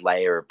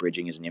layer of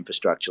bridging as an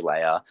infrastructure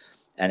layer,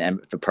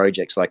 and for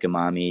projects like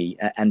Umami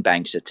and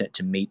Banxa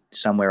to meet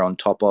somewhere on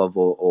top of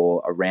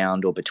or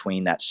around or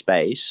between that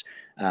space,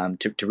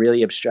 to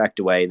really abstract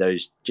away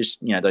those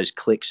those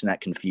clicks and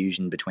that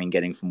confusion between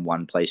getting from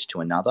one place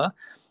to another.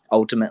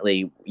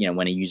 Ultimately,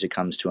 when a user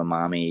comes to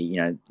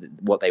Umami,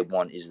 what they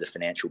want is the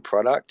financial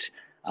product.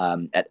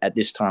 At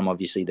this time,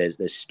 obviously,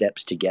 there's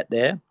steps to get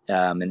there,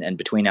 and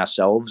between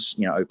ourselves,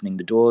 opening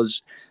the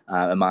doors,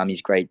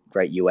 Umami's great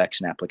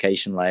UX and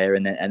application layer,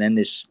 and then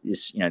this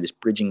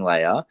bridging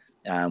layer,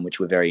 which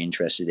we're very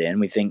interested in.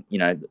 We think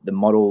the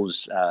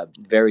model's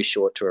very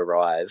short to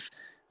arrive,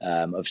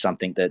 of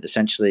something that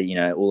essentially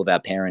all of our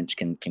parents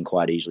can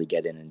quite easily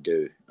get in and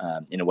do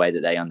in a way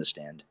that they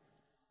understand.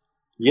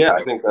 Yeah,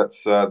 I think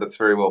that's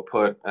very well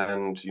put,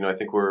 and I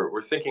think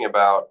we're thinking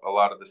about a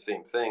lot of the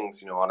same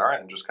things, on our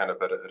end, just kind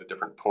of at a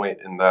different point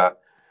in that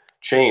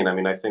chain. I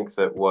mean, I think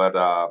that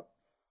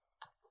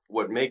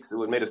what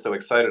made us so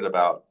excited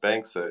about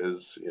Banxa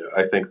is,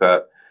 I think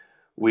that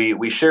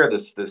we share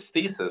this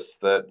thesis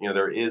that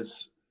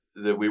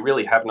that we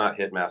really have not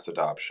hit mass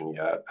adoption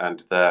yet,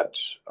 and that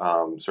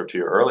sort of to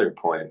your earlier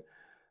point,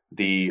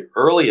 the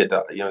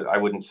I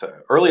wouldn't say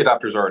early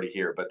adopters are already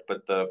here, but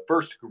the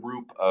first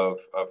group of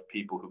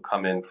people who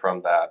come in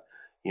from that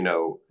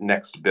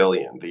next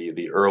billion,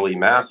 the early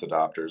mass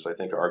adopters, I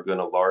think are going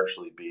to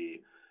largely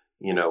be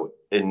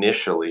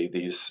initially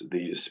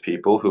these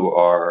people who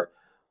are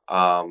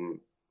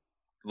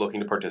looking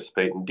to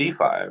participate in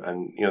DeFi,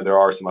 and there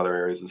are some other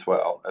areas as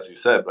well, as you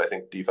said, but I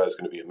think DeFi is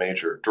going to be a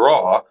major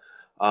draw.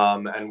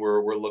 And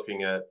we're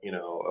looking at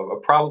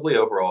probably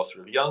overall sort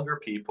of younger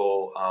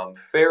people,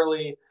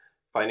 fairly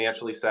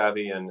financially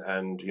savvy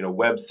and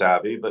web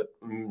savvy, but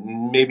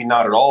maybe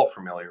not at all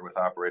familiar with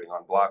operating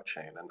on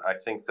blockchain. And I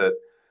think that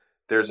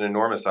there's an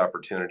enormous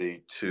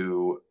opportunity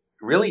to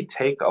really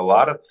take a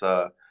lot of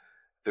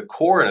the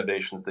core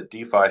innovations that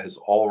DeFi has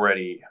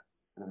already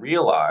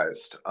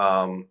realized,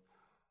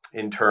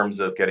 in terms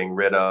of getting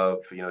rid of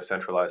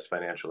centralized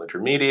financial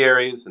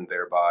intermediaries, and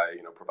thereby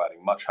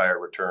providing much higher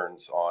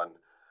returns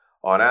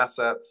on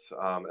assets,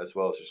 as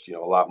well as just a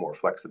lot more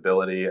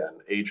flexibility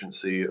and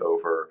agency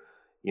over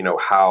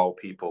how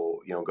people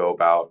go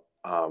about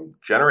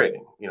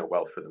generating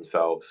wealth for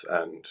themselves,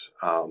 and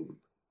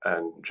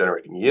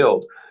generating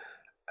yield,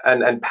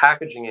 and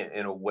packaging it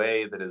in a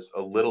way that is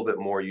a little bit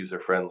more user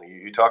friendly.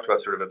 You talked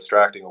about sort of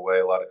abstracting away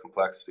a lot of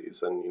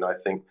complexities, and I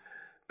think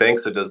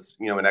Banxa does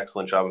an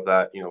excellent job of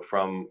that,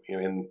 from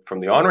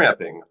the on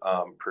ramping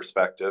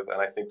perspective,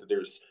 and I think that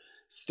there's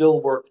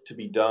still work to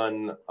be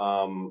done,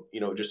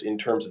 just in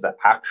terms of the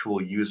actual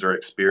user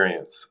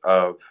experience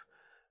of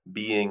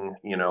being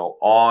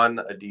on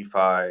a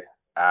DeFi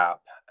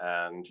app,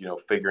 and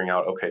figuring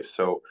out, okay,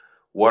 so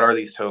what are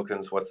these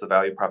tokens? What's the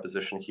value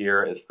proposition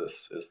here? Is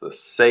this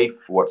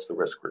safe? What's the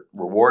risk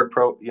reward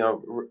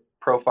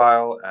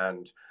profile?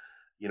 And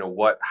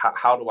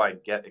how do I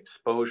get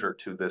exposure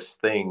to this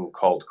thing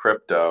called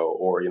crypto,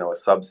 or a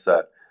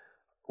subset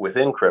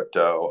within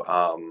crypto,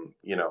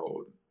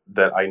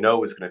 that I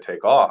know is going to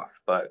take off,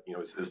 but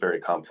is very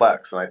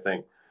complex. And I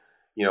think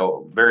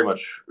very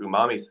much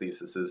Umami's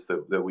thesis is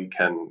that we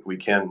can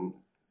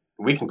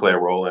play a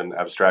role in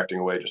abstracting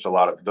away just a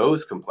lot of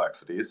those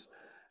complexities,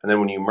 and then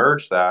when you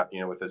merge that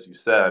with, as you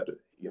said,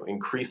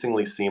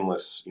 increasingly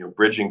seamless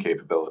bridging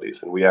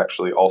capabilities, and we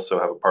actually also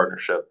have a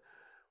partnership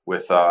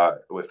with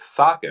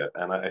Socket,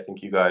 and I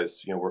think you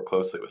guys work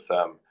closely with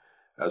them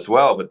as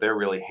well. But they're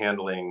really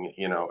handling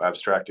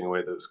abstracting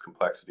away those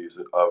complexities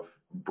of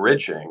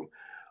bridging,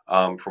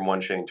 from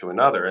one chain to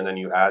another, and then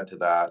you add to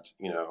that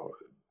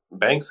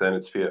Banxa and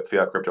its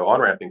fiat crypto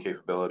on ramping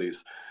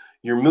capabilities.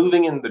 You're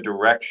moving in the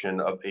direction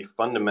of a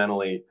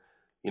fundamentally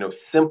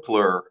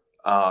simpler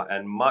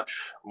and much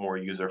more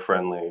user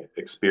friendly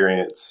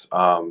experience,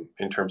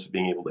 in terms of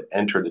being able to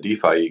enter the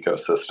DeFi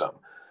ecosystem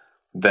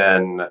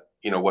than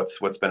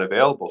what's been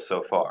available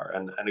so far.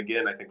 And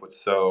again, I think what's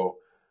so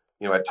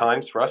at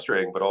times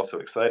frustrating but also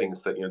exciting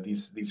is that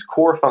these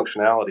core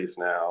functionalities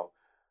now,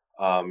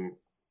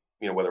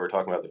 whether we're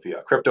talking about the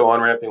fiat crypto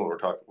on ramping,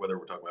 whether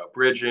we're talking about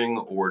bridging,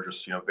 or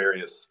just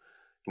various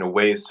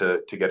ways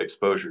to get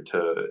exposure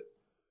to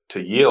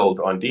yield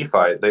on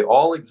DeFi, they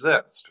all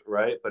exist,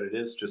 right? But it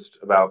is just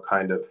about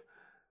kind of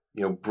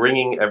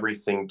bringing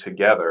everything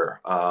together,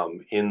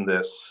 in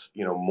this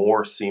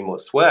more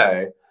seamless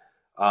way,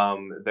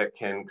 that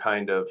can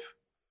kind of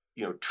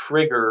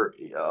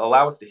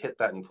allow us to hit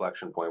that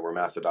inflection point where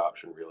mass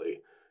adoption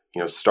really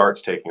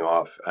starts taking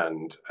off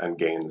and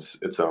gains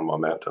its own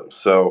momentum.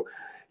 So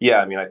yeah,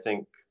 I mean, I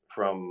think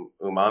from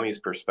Umami's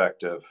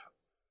perspective,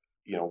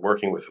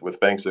 working with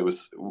banks, it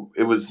was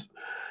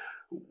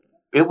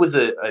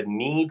a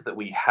need that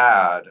we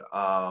had,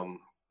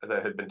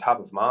 that had been top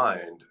of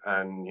mind,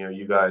 and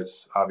you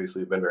guys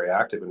obviously have been very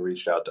active and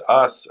reached out to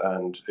us,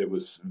 and it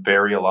was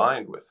very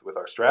aligned with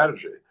our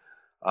strategy.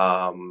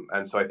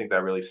 And so I think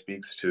that really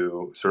speaks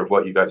to sort of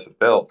what you guys have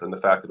built, and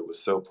the fact that it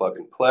was so plug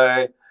and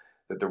play,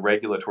 that the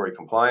regulatory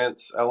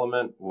compliance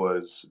element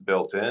was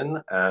built in,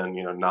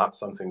 and not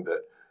something that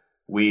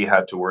we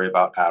had to worry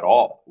about at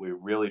all. We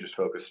really just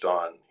focused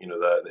on,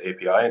 the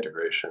API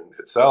integration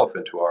itself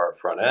into our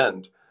front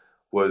end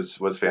was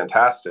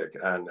fantastic.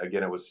 And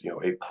again, it was,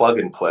 a plug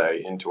and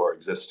play into our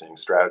existing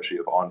strategy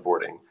of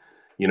onboarding,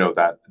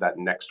 that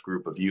next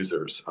group of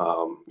users,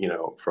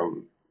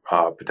 from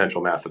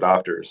potential mass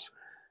adopters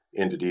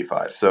into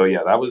DeFi. So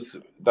yeah,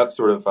 that's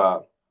sort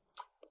of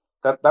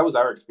that was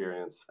our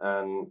experience.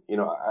 And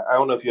I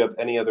don't know if you have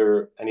any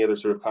other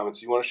sort of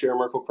comments you want to share,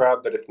 Merkle Crab,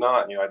 but if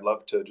not, I'd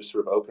love to just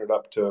sort of open it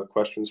up to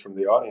questions from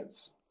the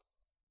audience.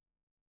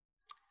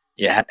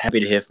 Yeah,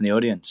 happy to hear from the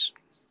audience.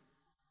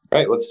 All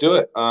right, let's do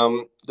it.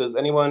 Does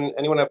anyone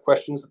have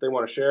questions that they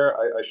want to share?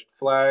 I should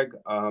flag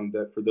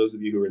that for those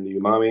of you who are in the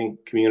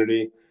Umami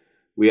community,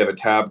 we have a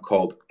tab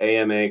called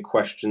AMA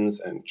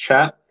Questions and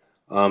Chat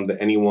that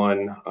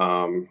anyone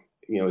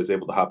is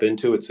able to hop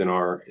into. It's in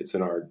our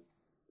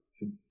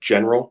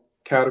general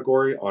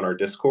category on our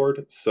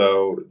Discord,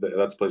 so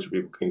that's a place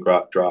where people can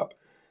drop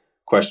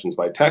questions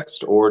by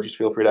text, or just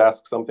feel free to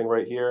ask something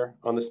right here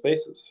on the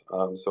Spaces.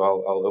 So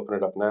I'll open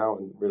it up now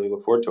and really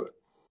look forward to it.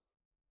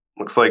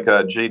 Looks like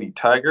JD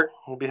Tiger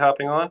will be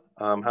hopping on.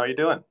 How are you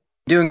doing?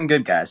 Doing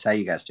good, guys. How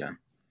you guys doing?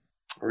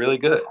 Really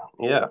good.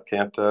 Yeah.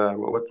 Can't.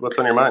 What's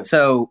on your mind?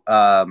 So,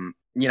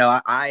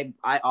 I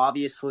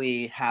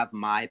obviously have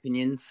my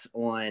opinions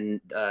on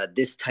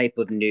this type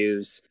of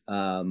news.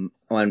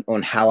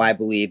 On how I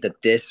believe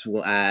that this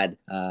will add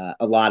a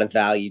lot of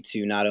value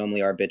to not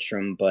only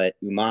Arbitrum but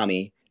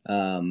Umami.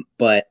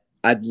 But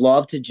I'd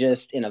love to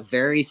just, in a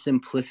very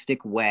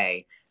simplistic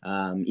way,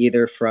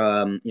 either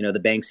from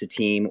the Banxa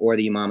team or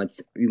the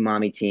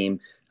Umami team,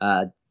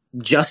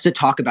 just to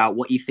talk about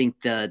what you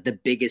think the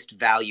biggest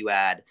value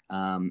add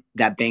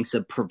that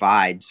Banxa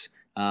provides,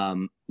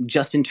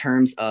 just in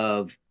terms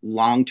of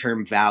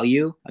long-term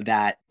value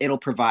that it'll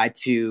provide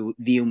to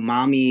the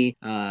Umami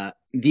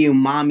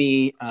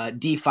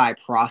DeFi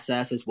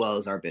process as well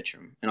as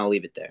Arbitrum. And I'll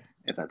leave it there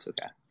if that's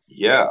okay.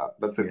 Yeah,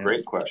 that's a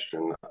great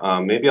question.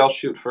 Maybe I'll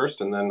shoot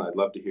first, and then I'd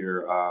love to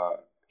hear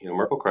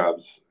Merkle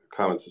Crab's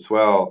comments as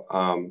well.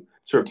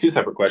 Sort of two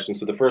separate questions.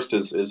 So the first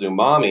is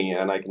Umami,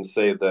 and I can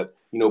say that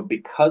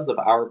because of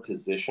our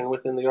position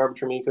within the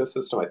Arbitrum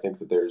ecosystem, I think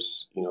that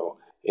there's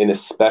an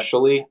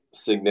especially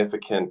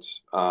significant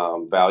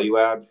value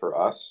add for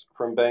us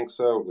from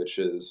Banxa, which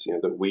is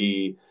that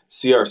we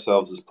see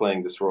ourselves as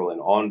playing this role in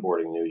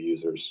onboarding new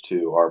users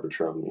to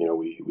Arbitrum.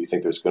 We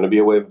think there's going to be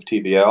a wave of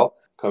TVL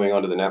coming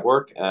onto the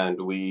network, and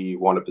we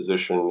want to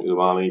position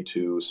Umami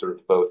to sort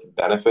of both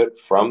benefit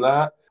from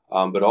that,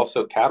 but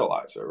also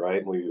catalyze it,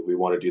 right? We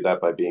want to do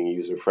that by being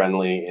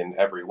user-friendly in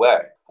every way.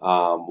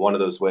 One of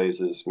those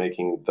ways is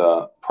making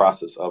the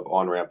process of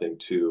on-ramping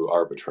to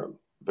Arbitrum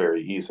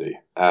very easy.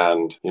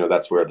 And,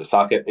 that's where the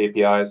socket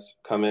APIs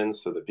come in,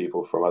 so that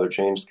people from other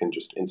chains can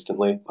just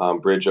instantly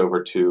bridge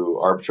over to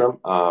Arbitrum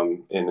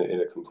in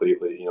a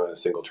completely, in a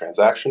single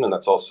transaction. And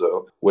that's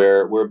also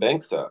where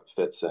Banxa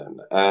fits in.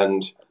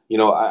 And,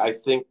 I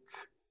think,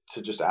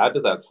 to just add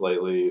to that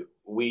slightly,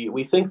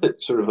 we think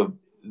that sort of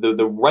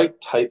the right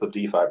type of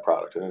DeFi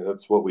product, and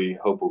that's what we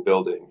hope we're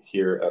building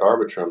here at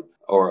Arbitrum,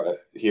 or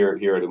here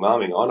at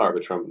Umami on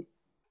Arbitrum.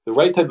 The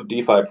right type of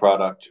DeFi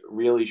product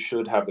really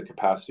should have the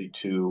capacity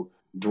to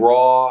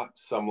draw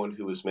someone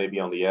who is maybe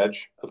on the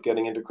edge of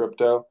getting into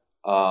crypto,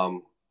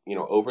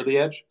 over the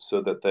edge,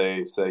 so that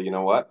they say, you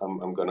know what,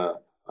 I'm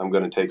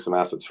gonna take some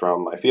assets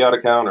from my fiat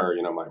account, or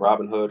my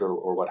Robinhood,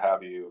 or what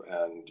have you,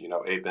 and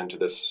ape into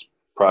this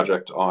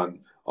project on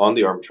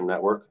the Arbitrum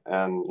network,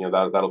 and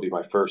that'll be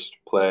my first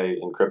play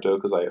in crypto,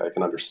 because I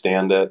can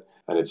understand it,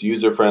 and it's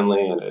user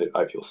friendly, and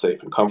I feel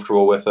safe and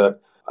comfortable with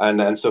it.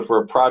 And so for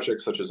a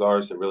project such as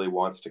ours that really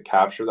wants to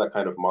capture that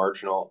kind of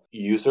marginal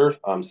user,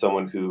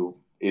 someone who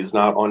is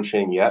not on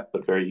chain yet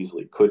but very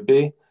easily could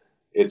be,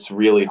 it's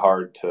really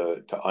hard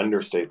to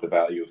understate the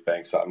value of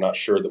Banxa. I'm not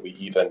sure that we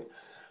even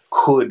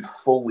could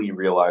fully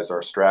realize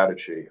our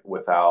strategy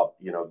without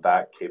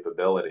that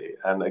capability.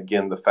 And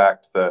again, the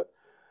fact that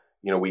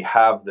we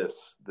have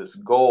this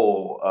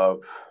goal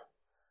of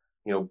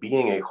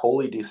being a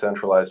wholly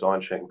decentralized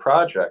on-chain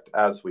project,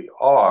 as we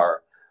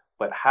are,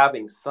 but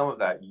having some of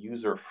that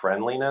user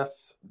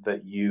friendliness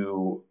that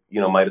you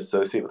might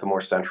associate with a more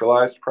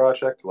centralized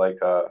project like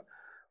a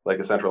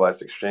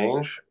centralized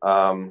exchange.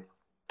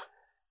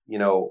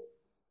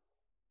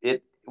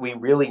 We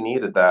really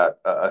needed that,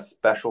 a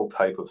special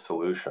type of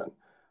solution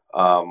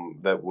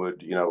that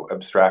would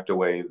abstract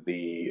away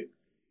the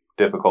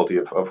difficulty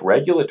of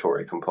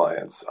regulatory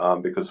compliance,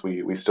 because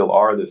we still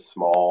are this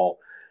small,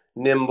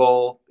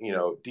 nimble,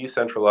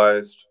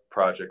 decentralized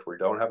project. We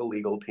don't have a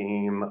legal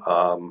team.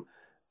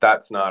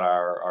 That's not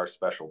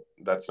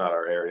that's not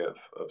our area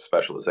of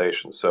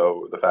specialization.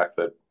 So the fact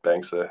that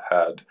Banxa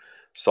had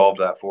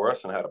solved that for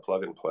us and had a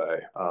plug and play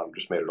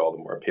just made it all the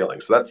more appealing.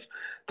 So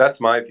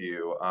that's my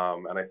view,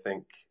 and I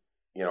think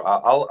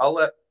I'll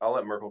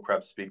let Merkle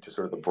Crab speak to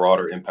sort of the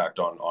broader impact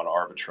on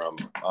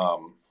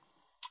Arbitrum.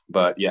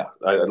 But yeah,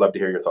 I'd love to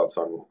hear your thoughts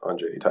on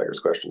JD Tiger's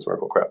questions,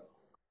 Merkle Crab.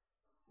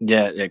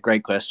 Yeah,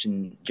 great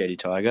question, JD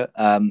Tiger.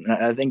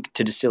 I think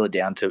to distill it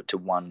down to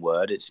one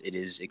word, it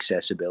is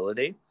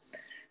accessibility.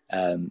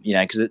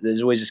 Because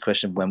there's always this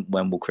question of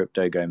when will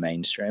crypto go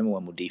mainstream, or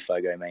when will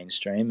DeFi go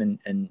mainstream, and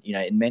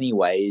in many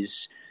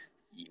ways,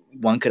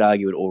 one could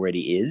argue it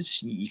already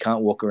is. You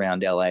can't walk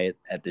around LA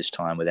at this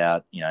time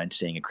without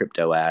seeing a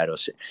crypto ad or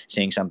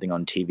seeing something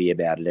on TV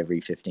about it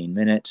every 15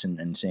 minutes,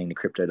 and seeing the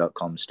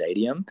crypto.com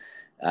stadium.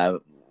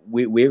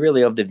 We're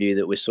really of the view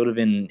that we're sort of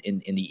in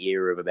the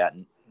era of about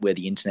where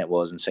the internet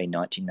was in, say,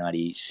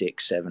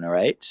 1996, 7 or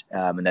 8,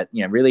 and that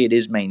really it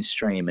is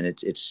mainstream, and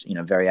it's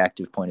a very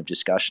active point of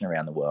discussion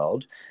around the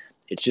world.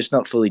 It's just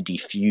not fully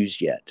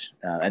diffused yet,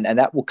 and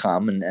that will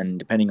come, and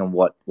depending on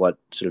what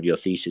sort of your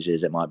thesis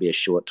is, it might be a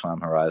short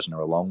time horizon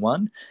or a long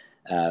one.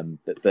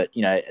 But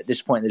at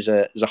this point, there's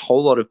a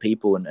whole lot of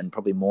people, and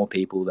probably more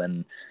people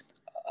than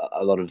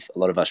a lot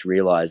of us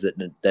realize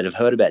that have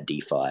heard about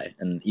DeFi,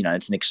 and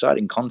it's an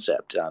exciting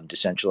concept,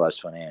 decentralized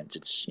finance.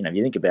 It's if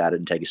you think about it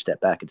and take a step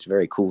back, it's a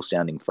very cool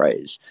sounding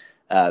phrase.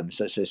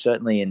 So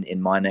certainly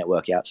in my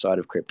network outside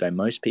of crypto,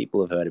 most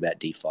people have heard about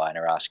DeFi and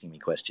are asking me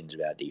questions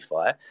about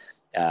DeFi.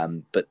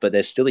 But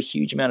there's still a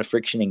huge amount of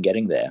friction in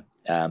getting there.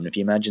 If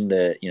you imagine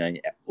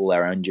all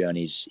our own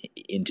journeys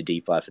into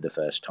DeFi for the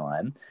first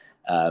time,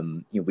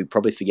 we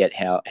probably forget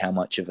how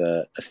much of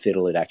a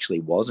fiddle it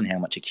actually was, and how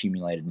much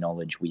accumulated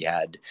knowledge we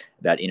had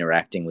about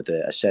interacting with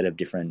a set of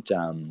different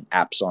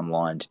apps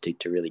online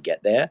to really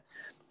get there.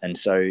 And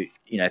so,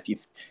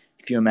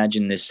 if you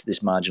imagine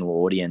this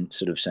marginal audience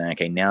sort of saying,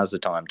 okay, now's the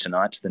time,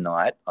 tonight's the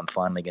night, I'm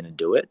finally going to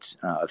do it.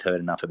 I've heard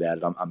enough about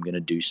it. I'm going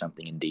to do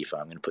something in DeFi.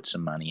 I'm going to put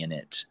some money in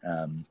it.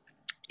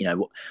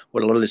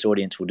 What a lot of this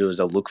audience will do is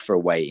they'll look for a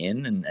way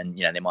in, and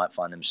they might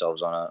find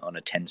themselves on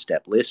a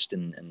 10-step list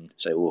and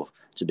say, well,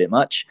 it's a bit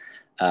much.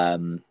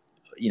 They'll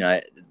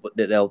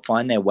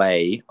find their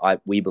way,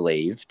 we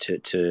believe,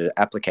 to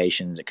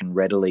applications that can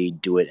readily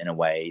do it in a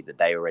way that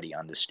they already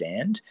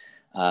understand.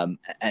 And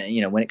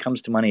when it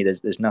comes to money,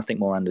 there's nothing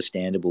more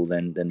understandable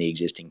than the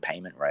existing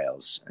payment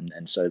rails,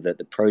 and so that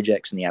the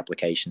projects and the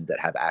applications that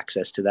have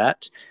access to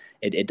that,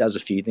 it does a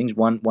few things.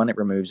 One, it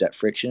removes that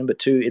friction, but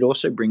two, it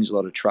also brings a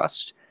lot of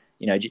trust.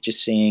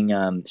 Just seeing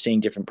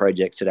different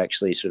projects that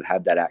actually sort of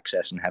have that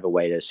access and have a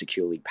way to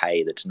securely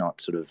pay that's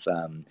not sort of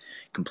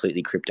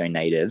completely crypto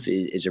native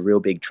is a real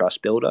big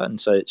trust builder. And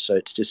so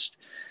it's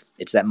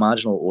that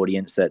marginal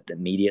audience that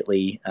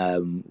immediately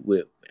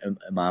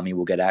Umami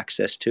will get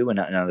access to, and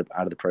out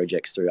of the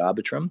projects through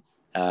Arbitrum.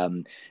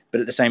 But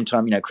at the same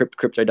time,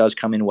 crypto does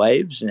come in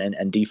waves,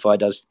 and DeFi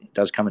does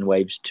come in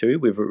waves too.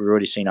 We've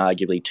already seen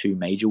arguably two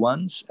major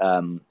ones.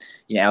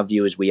 Our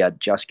view is we are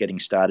just getting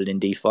started in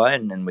DeFi,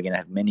 and we're going to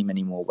have many,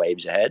 many more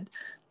waves ahead.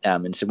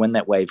 And so when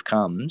that wave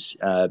comes,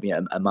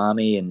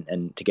 Umami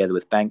and together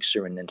with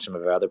Banxa and then some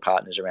of our other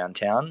partners around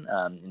town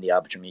in the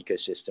Arbitrum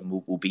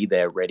ecosystem will be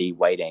there ready,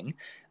 waiting,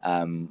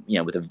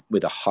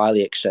 with a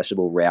highly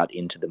accessible route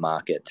into the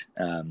market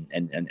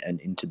and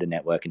into the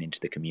network and into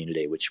the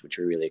community, which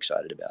we're really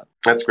excited about.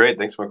 That's great.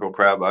 Thanks, Michael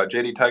Crab.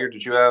 JD Tiger,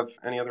 did you have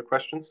any other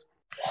questions?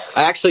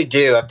 I actually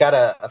do. I've got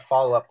a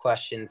follow-up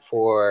question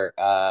for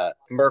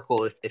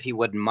Merkel, if he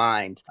wouldn't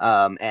mind.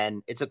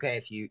 And it's okay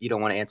if you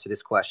don't want to answer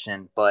this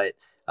question, but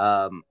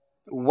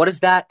what does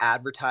that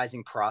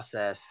advertising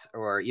process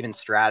or even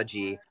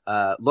strategy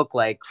look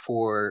like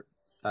for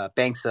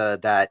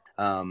Banxa that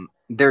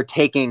they're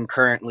taking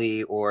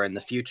currently or in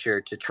the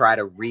future to try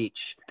to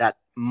reach that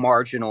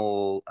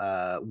marginal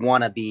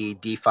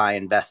wannabe DeFi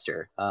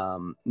investor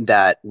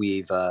that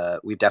we've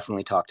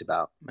definitely talked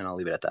about? And I'll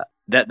leave it at that.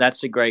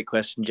 That's a great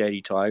question,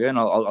 JD Tiger, and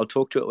I'll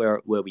talk to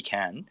it where we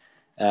can.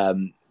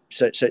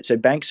 So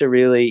banks are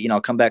really,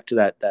 I'll come back to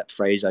that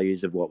phrase I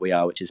use of what we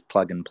are, which is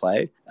plug and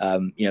play.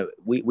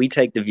 We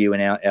take the view,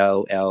 and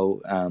our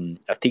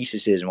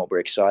thesis is, and what we're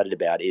excited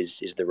about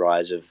is the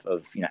rise of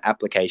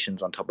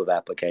applications on top of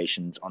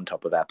applications on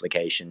top of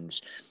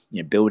applications,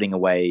 building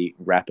away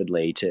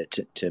rapidly to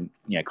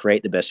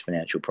create the best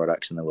financial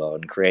products in the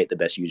world and create the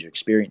best user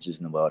experiences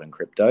in the world in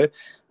crypto.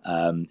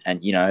 I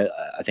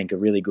think a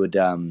really good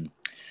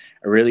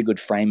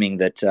framing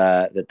that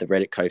the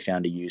Reddit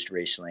co-founder used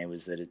recently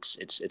was that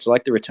it's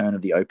like the return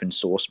of the open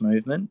source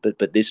movement,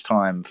 but this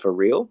time for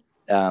real,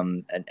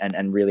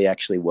 and really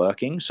actually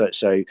working. So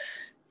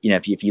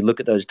if you look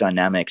at those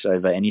dynamics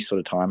over any sort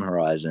of time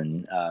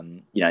horizon,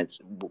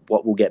 it's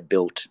what will get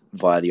built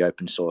via the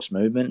open source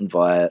movement and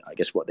via, I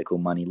guess, what they call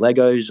money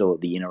Legos, or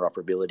the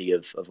interoperability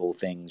of all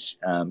things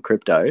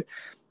crypto,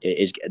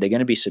 is they're going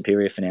to be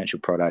superior financial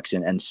products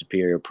and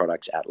superior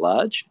products at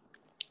large.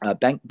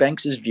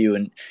 Banks'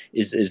 view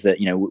is that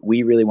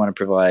we really want to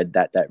provide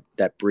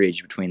that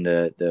bridge between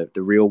the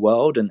real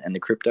world and the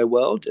crypto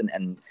world,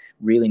 and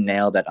really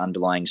nail that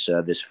underlying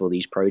service for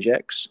these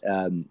projects.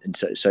 And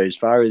so as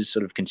far as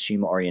sort of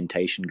consumer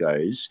orientation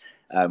goes,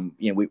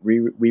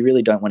 we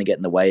really don't want to get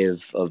in the way of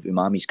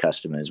Umami's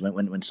customers.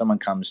 When someone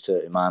comes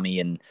to Umami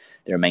and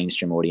they're a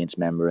mainstream audience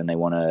member and they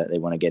want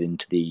to get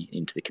into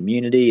the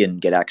community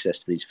and get access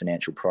to these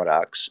financial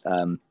products,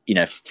 from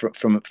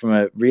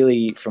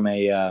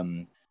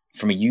a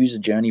from a user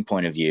journey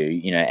point of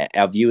view,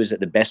 our view is that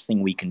the best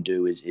thing we can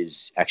do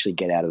is actually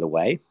get out of the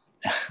way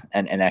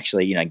and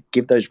actually,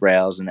 give those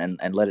rails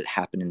and let it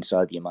happen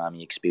inside the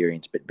Umami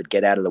experience, but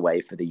get out of the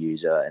way for the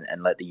user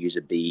and let the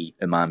user be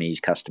Umami's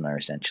customer,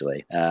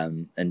 essentially.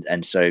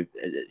 And so,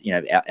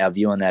 our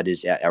view on that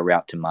is our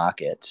route to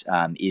market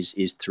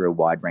is through a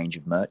wide range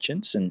of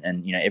merchants, and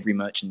every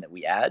merchant that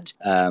we add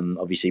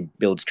obviously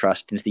builds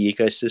trust into the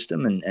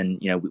ecosystem, and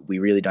we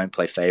really don't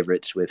play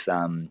favorites with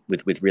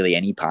really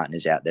any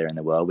partners out there in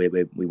the world.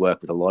 We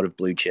work with a lot of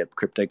blue chip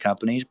crypto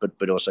companies,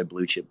 but also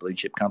blue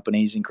chip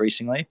companies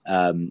increasingly.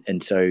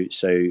 And so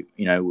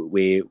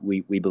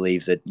we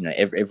believe that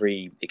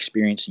every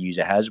experience a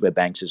user has where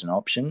Banxa is an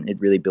option, it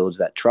really builds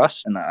that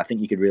trust. And I think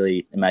you could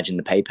really imagine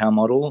the PayPal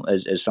model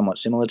as somewhat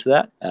similar to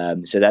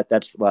that. So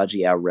that's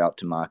largely our route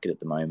to market at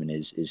the moment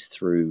is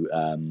through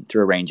a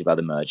range of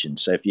other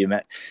merchants. So if you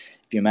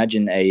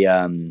imagine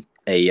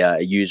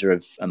a user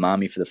of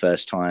Umami for the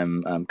first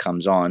time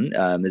comes on,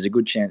 there's a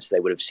good chance they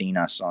would have seen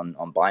us on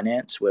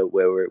Binance, where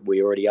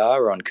we already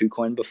are, or on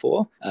KuCoin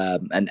before,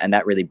 and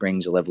that really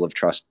brings a level of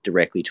trust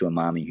directly to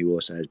Umami, who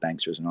also has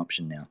Banxa as an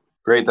option now.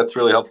 Great, that's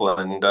really helpful,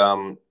 and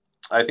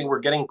I think we're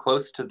getting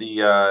close to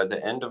the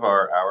end of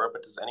our hour.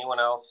 But does anyone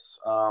else,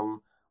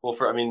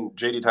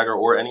 JD Tiger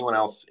or anyone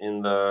else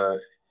in the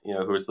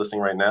who is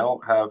listening right now,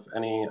 have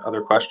any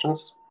other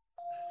questions?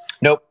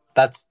 Nope,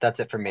 that's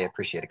it for me. I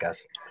appreciate it,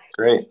 guys.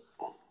 Great.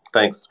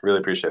 Thanks. Really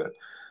appreciate it.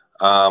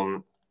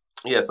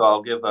 So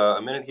I'll give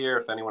a minute here.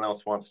 If anyone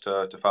else wants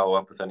to follow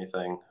up with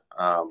anything,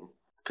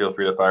 feel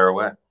free to fire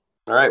away.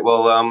 All right.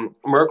 Well,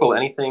 Merkel,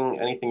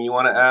 anything you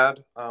want to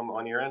add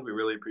on your end? We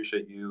really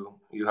appreciate you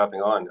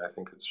hopping on. I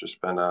think it's just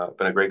been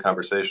a great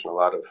conversation. A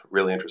lot of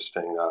really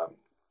interesting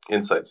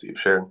insights that you've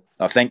shared.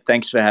 Oh,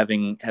 thanks for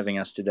having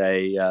us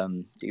today,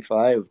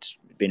 DeFi. It's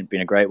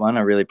been a great one.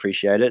 I really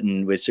appreciate it,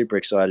 and we're super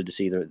excited to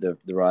see the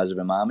rise of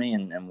Umami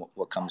and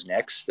what comes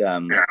next.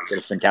 It's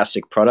a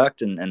fantastic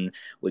product, and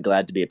we're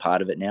glad to be a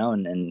part of it now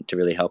and to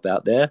really help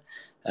out there.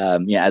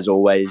 As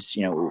always,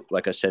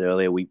 like I said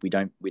earlier, we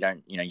don't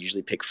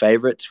usually pick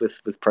favorites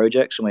with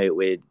projects, and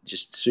we're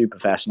just super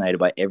fascinated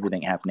by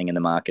everything happening in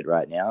the market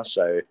right now.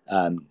 So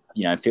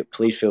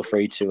please feel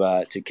free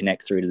to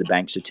connect through to the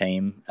Banxa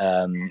team.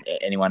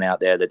 Anyone out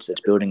there that's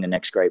building the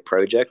next great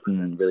project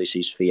and really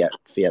sees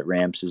fiat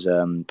ramps as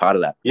part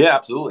of that. Yeah,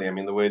 absolutely. I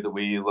mean, the way that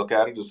we look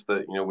at it is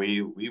that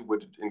we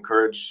would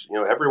encourage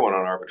everyone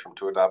on Arbitrum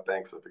to adopt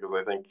Banxa, because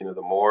I think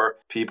the more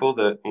people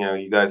that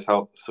you guys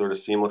help sort of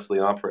seamlessly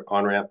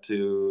on ramp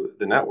to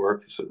the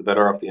network, so the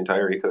better off the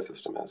entire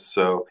ecosystem is.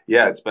 So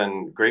yeah, it's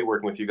been great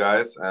working with you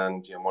guys,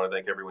 and I want to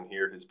thank everyone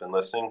here who's been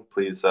listening.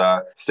 Please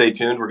stay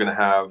tuned. We're going to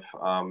have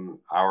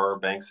our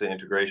Banxa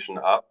integration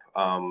up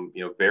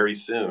very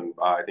soon.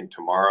 I think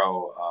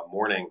tomorrow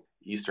morning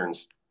Eastern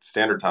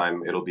Standard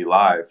Time it'll be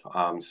live.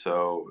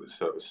 So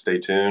stay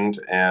tuned,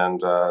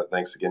 and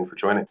thanks again for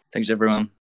joining. Thanks everyone.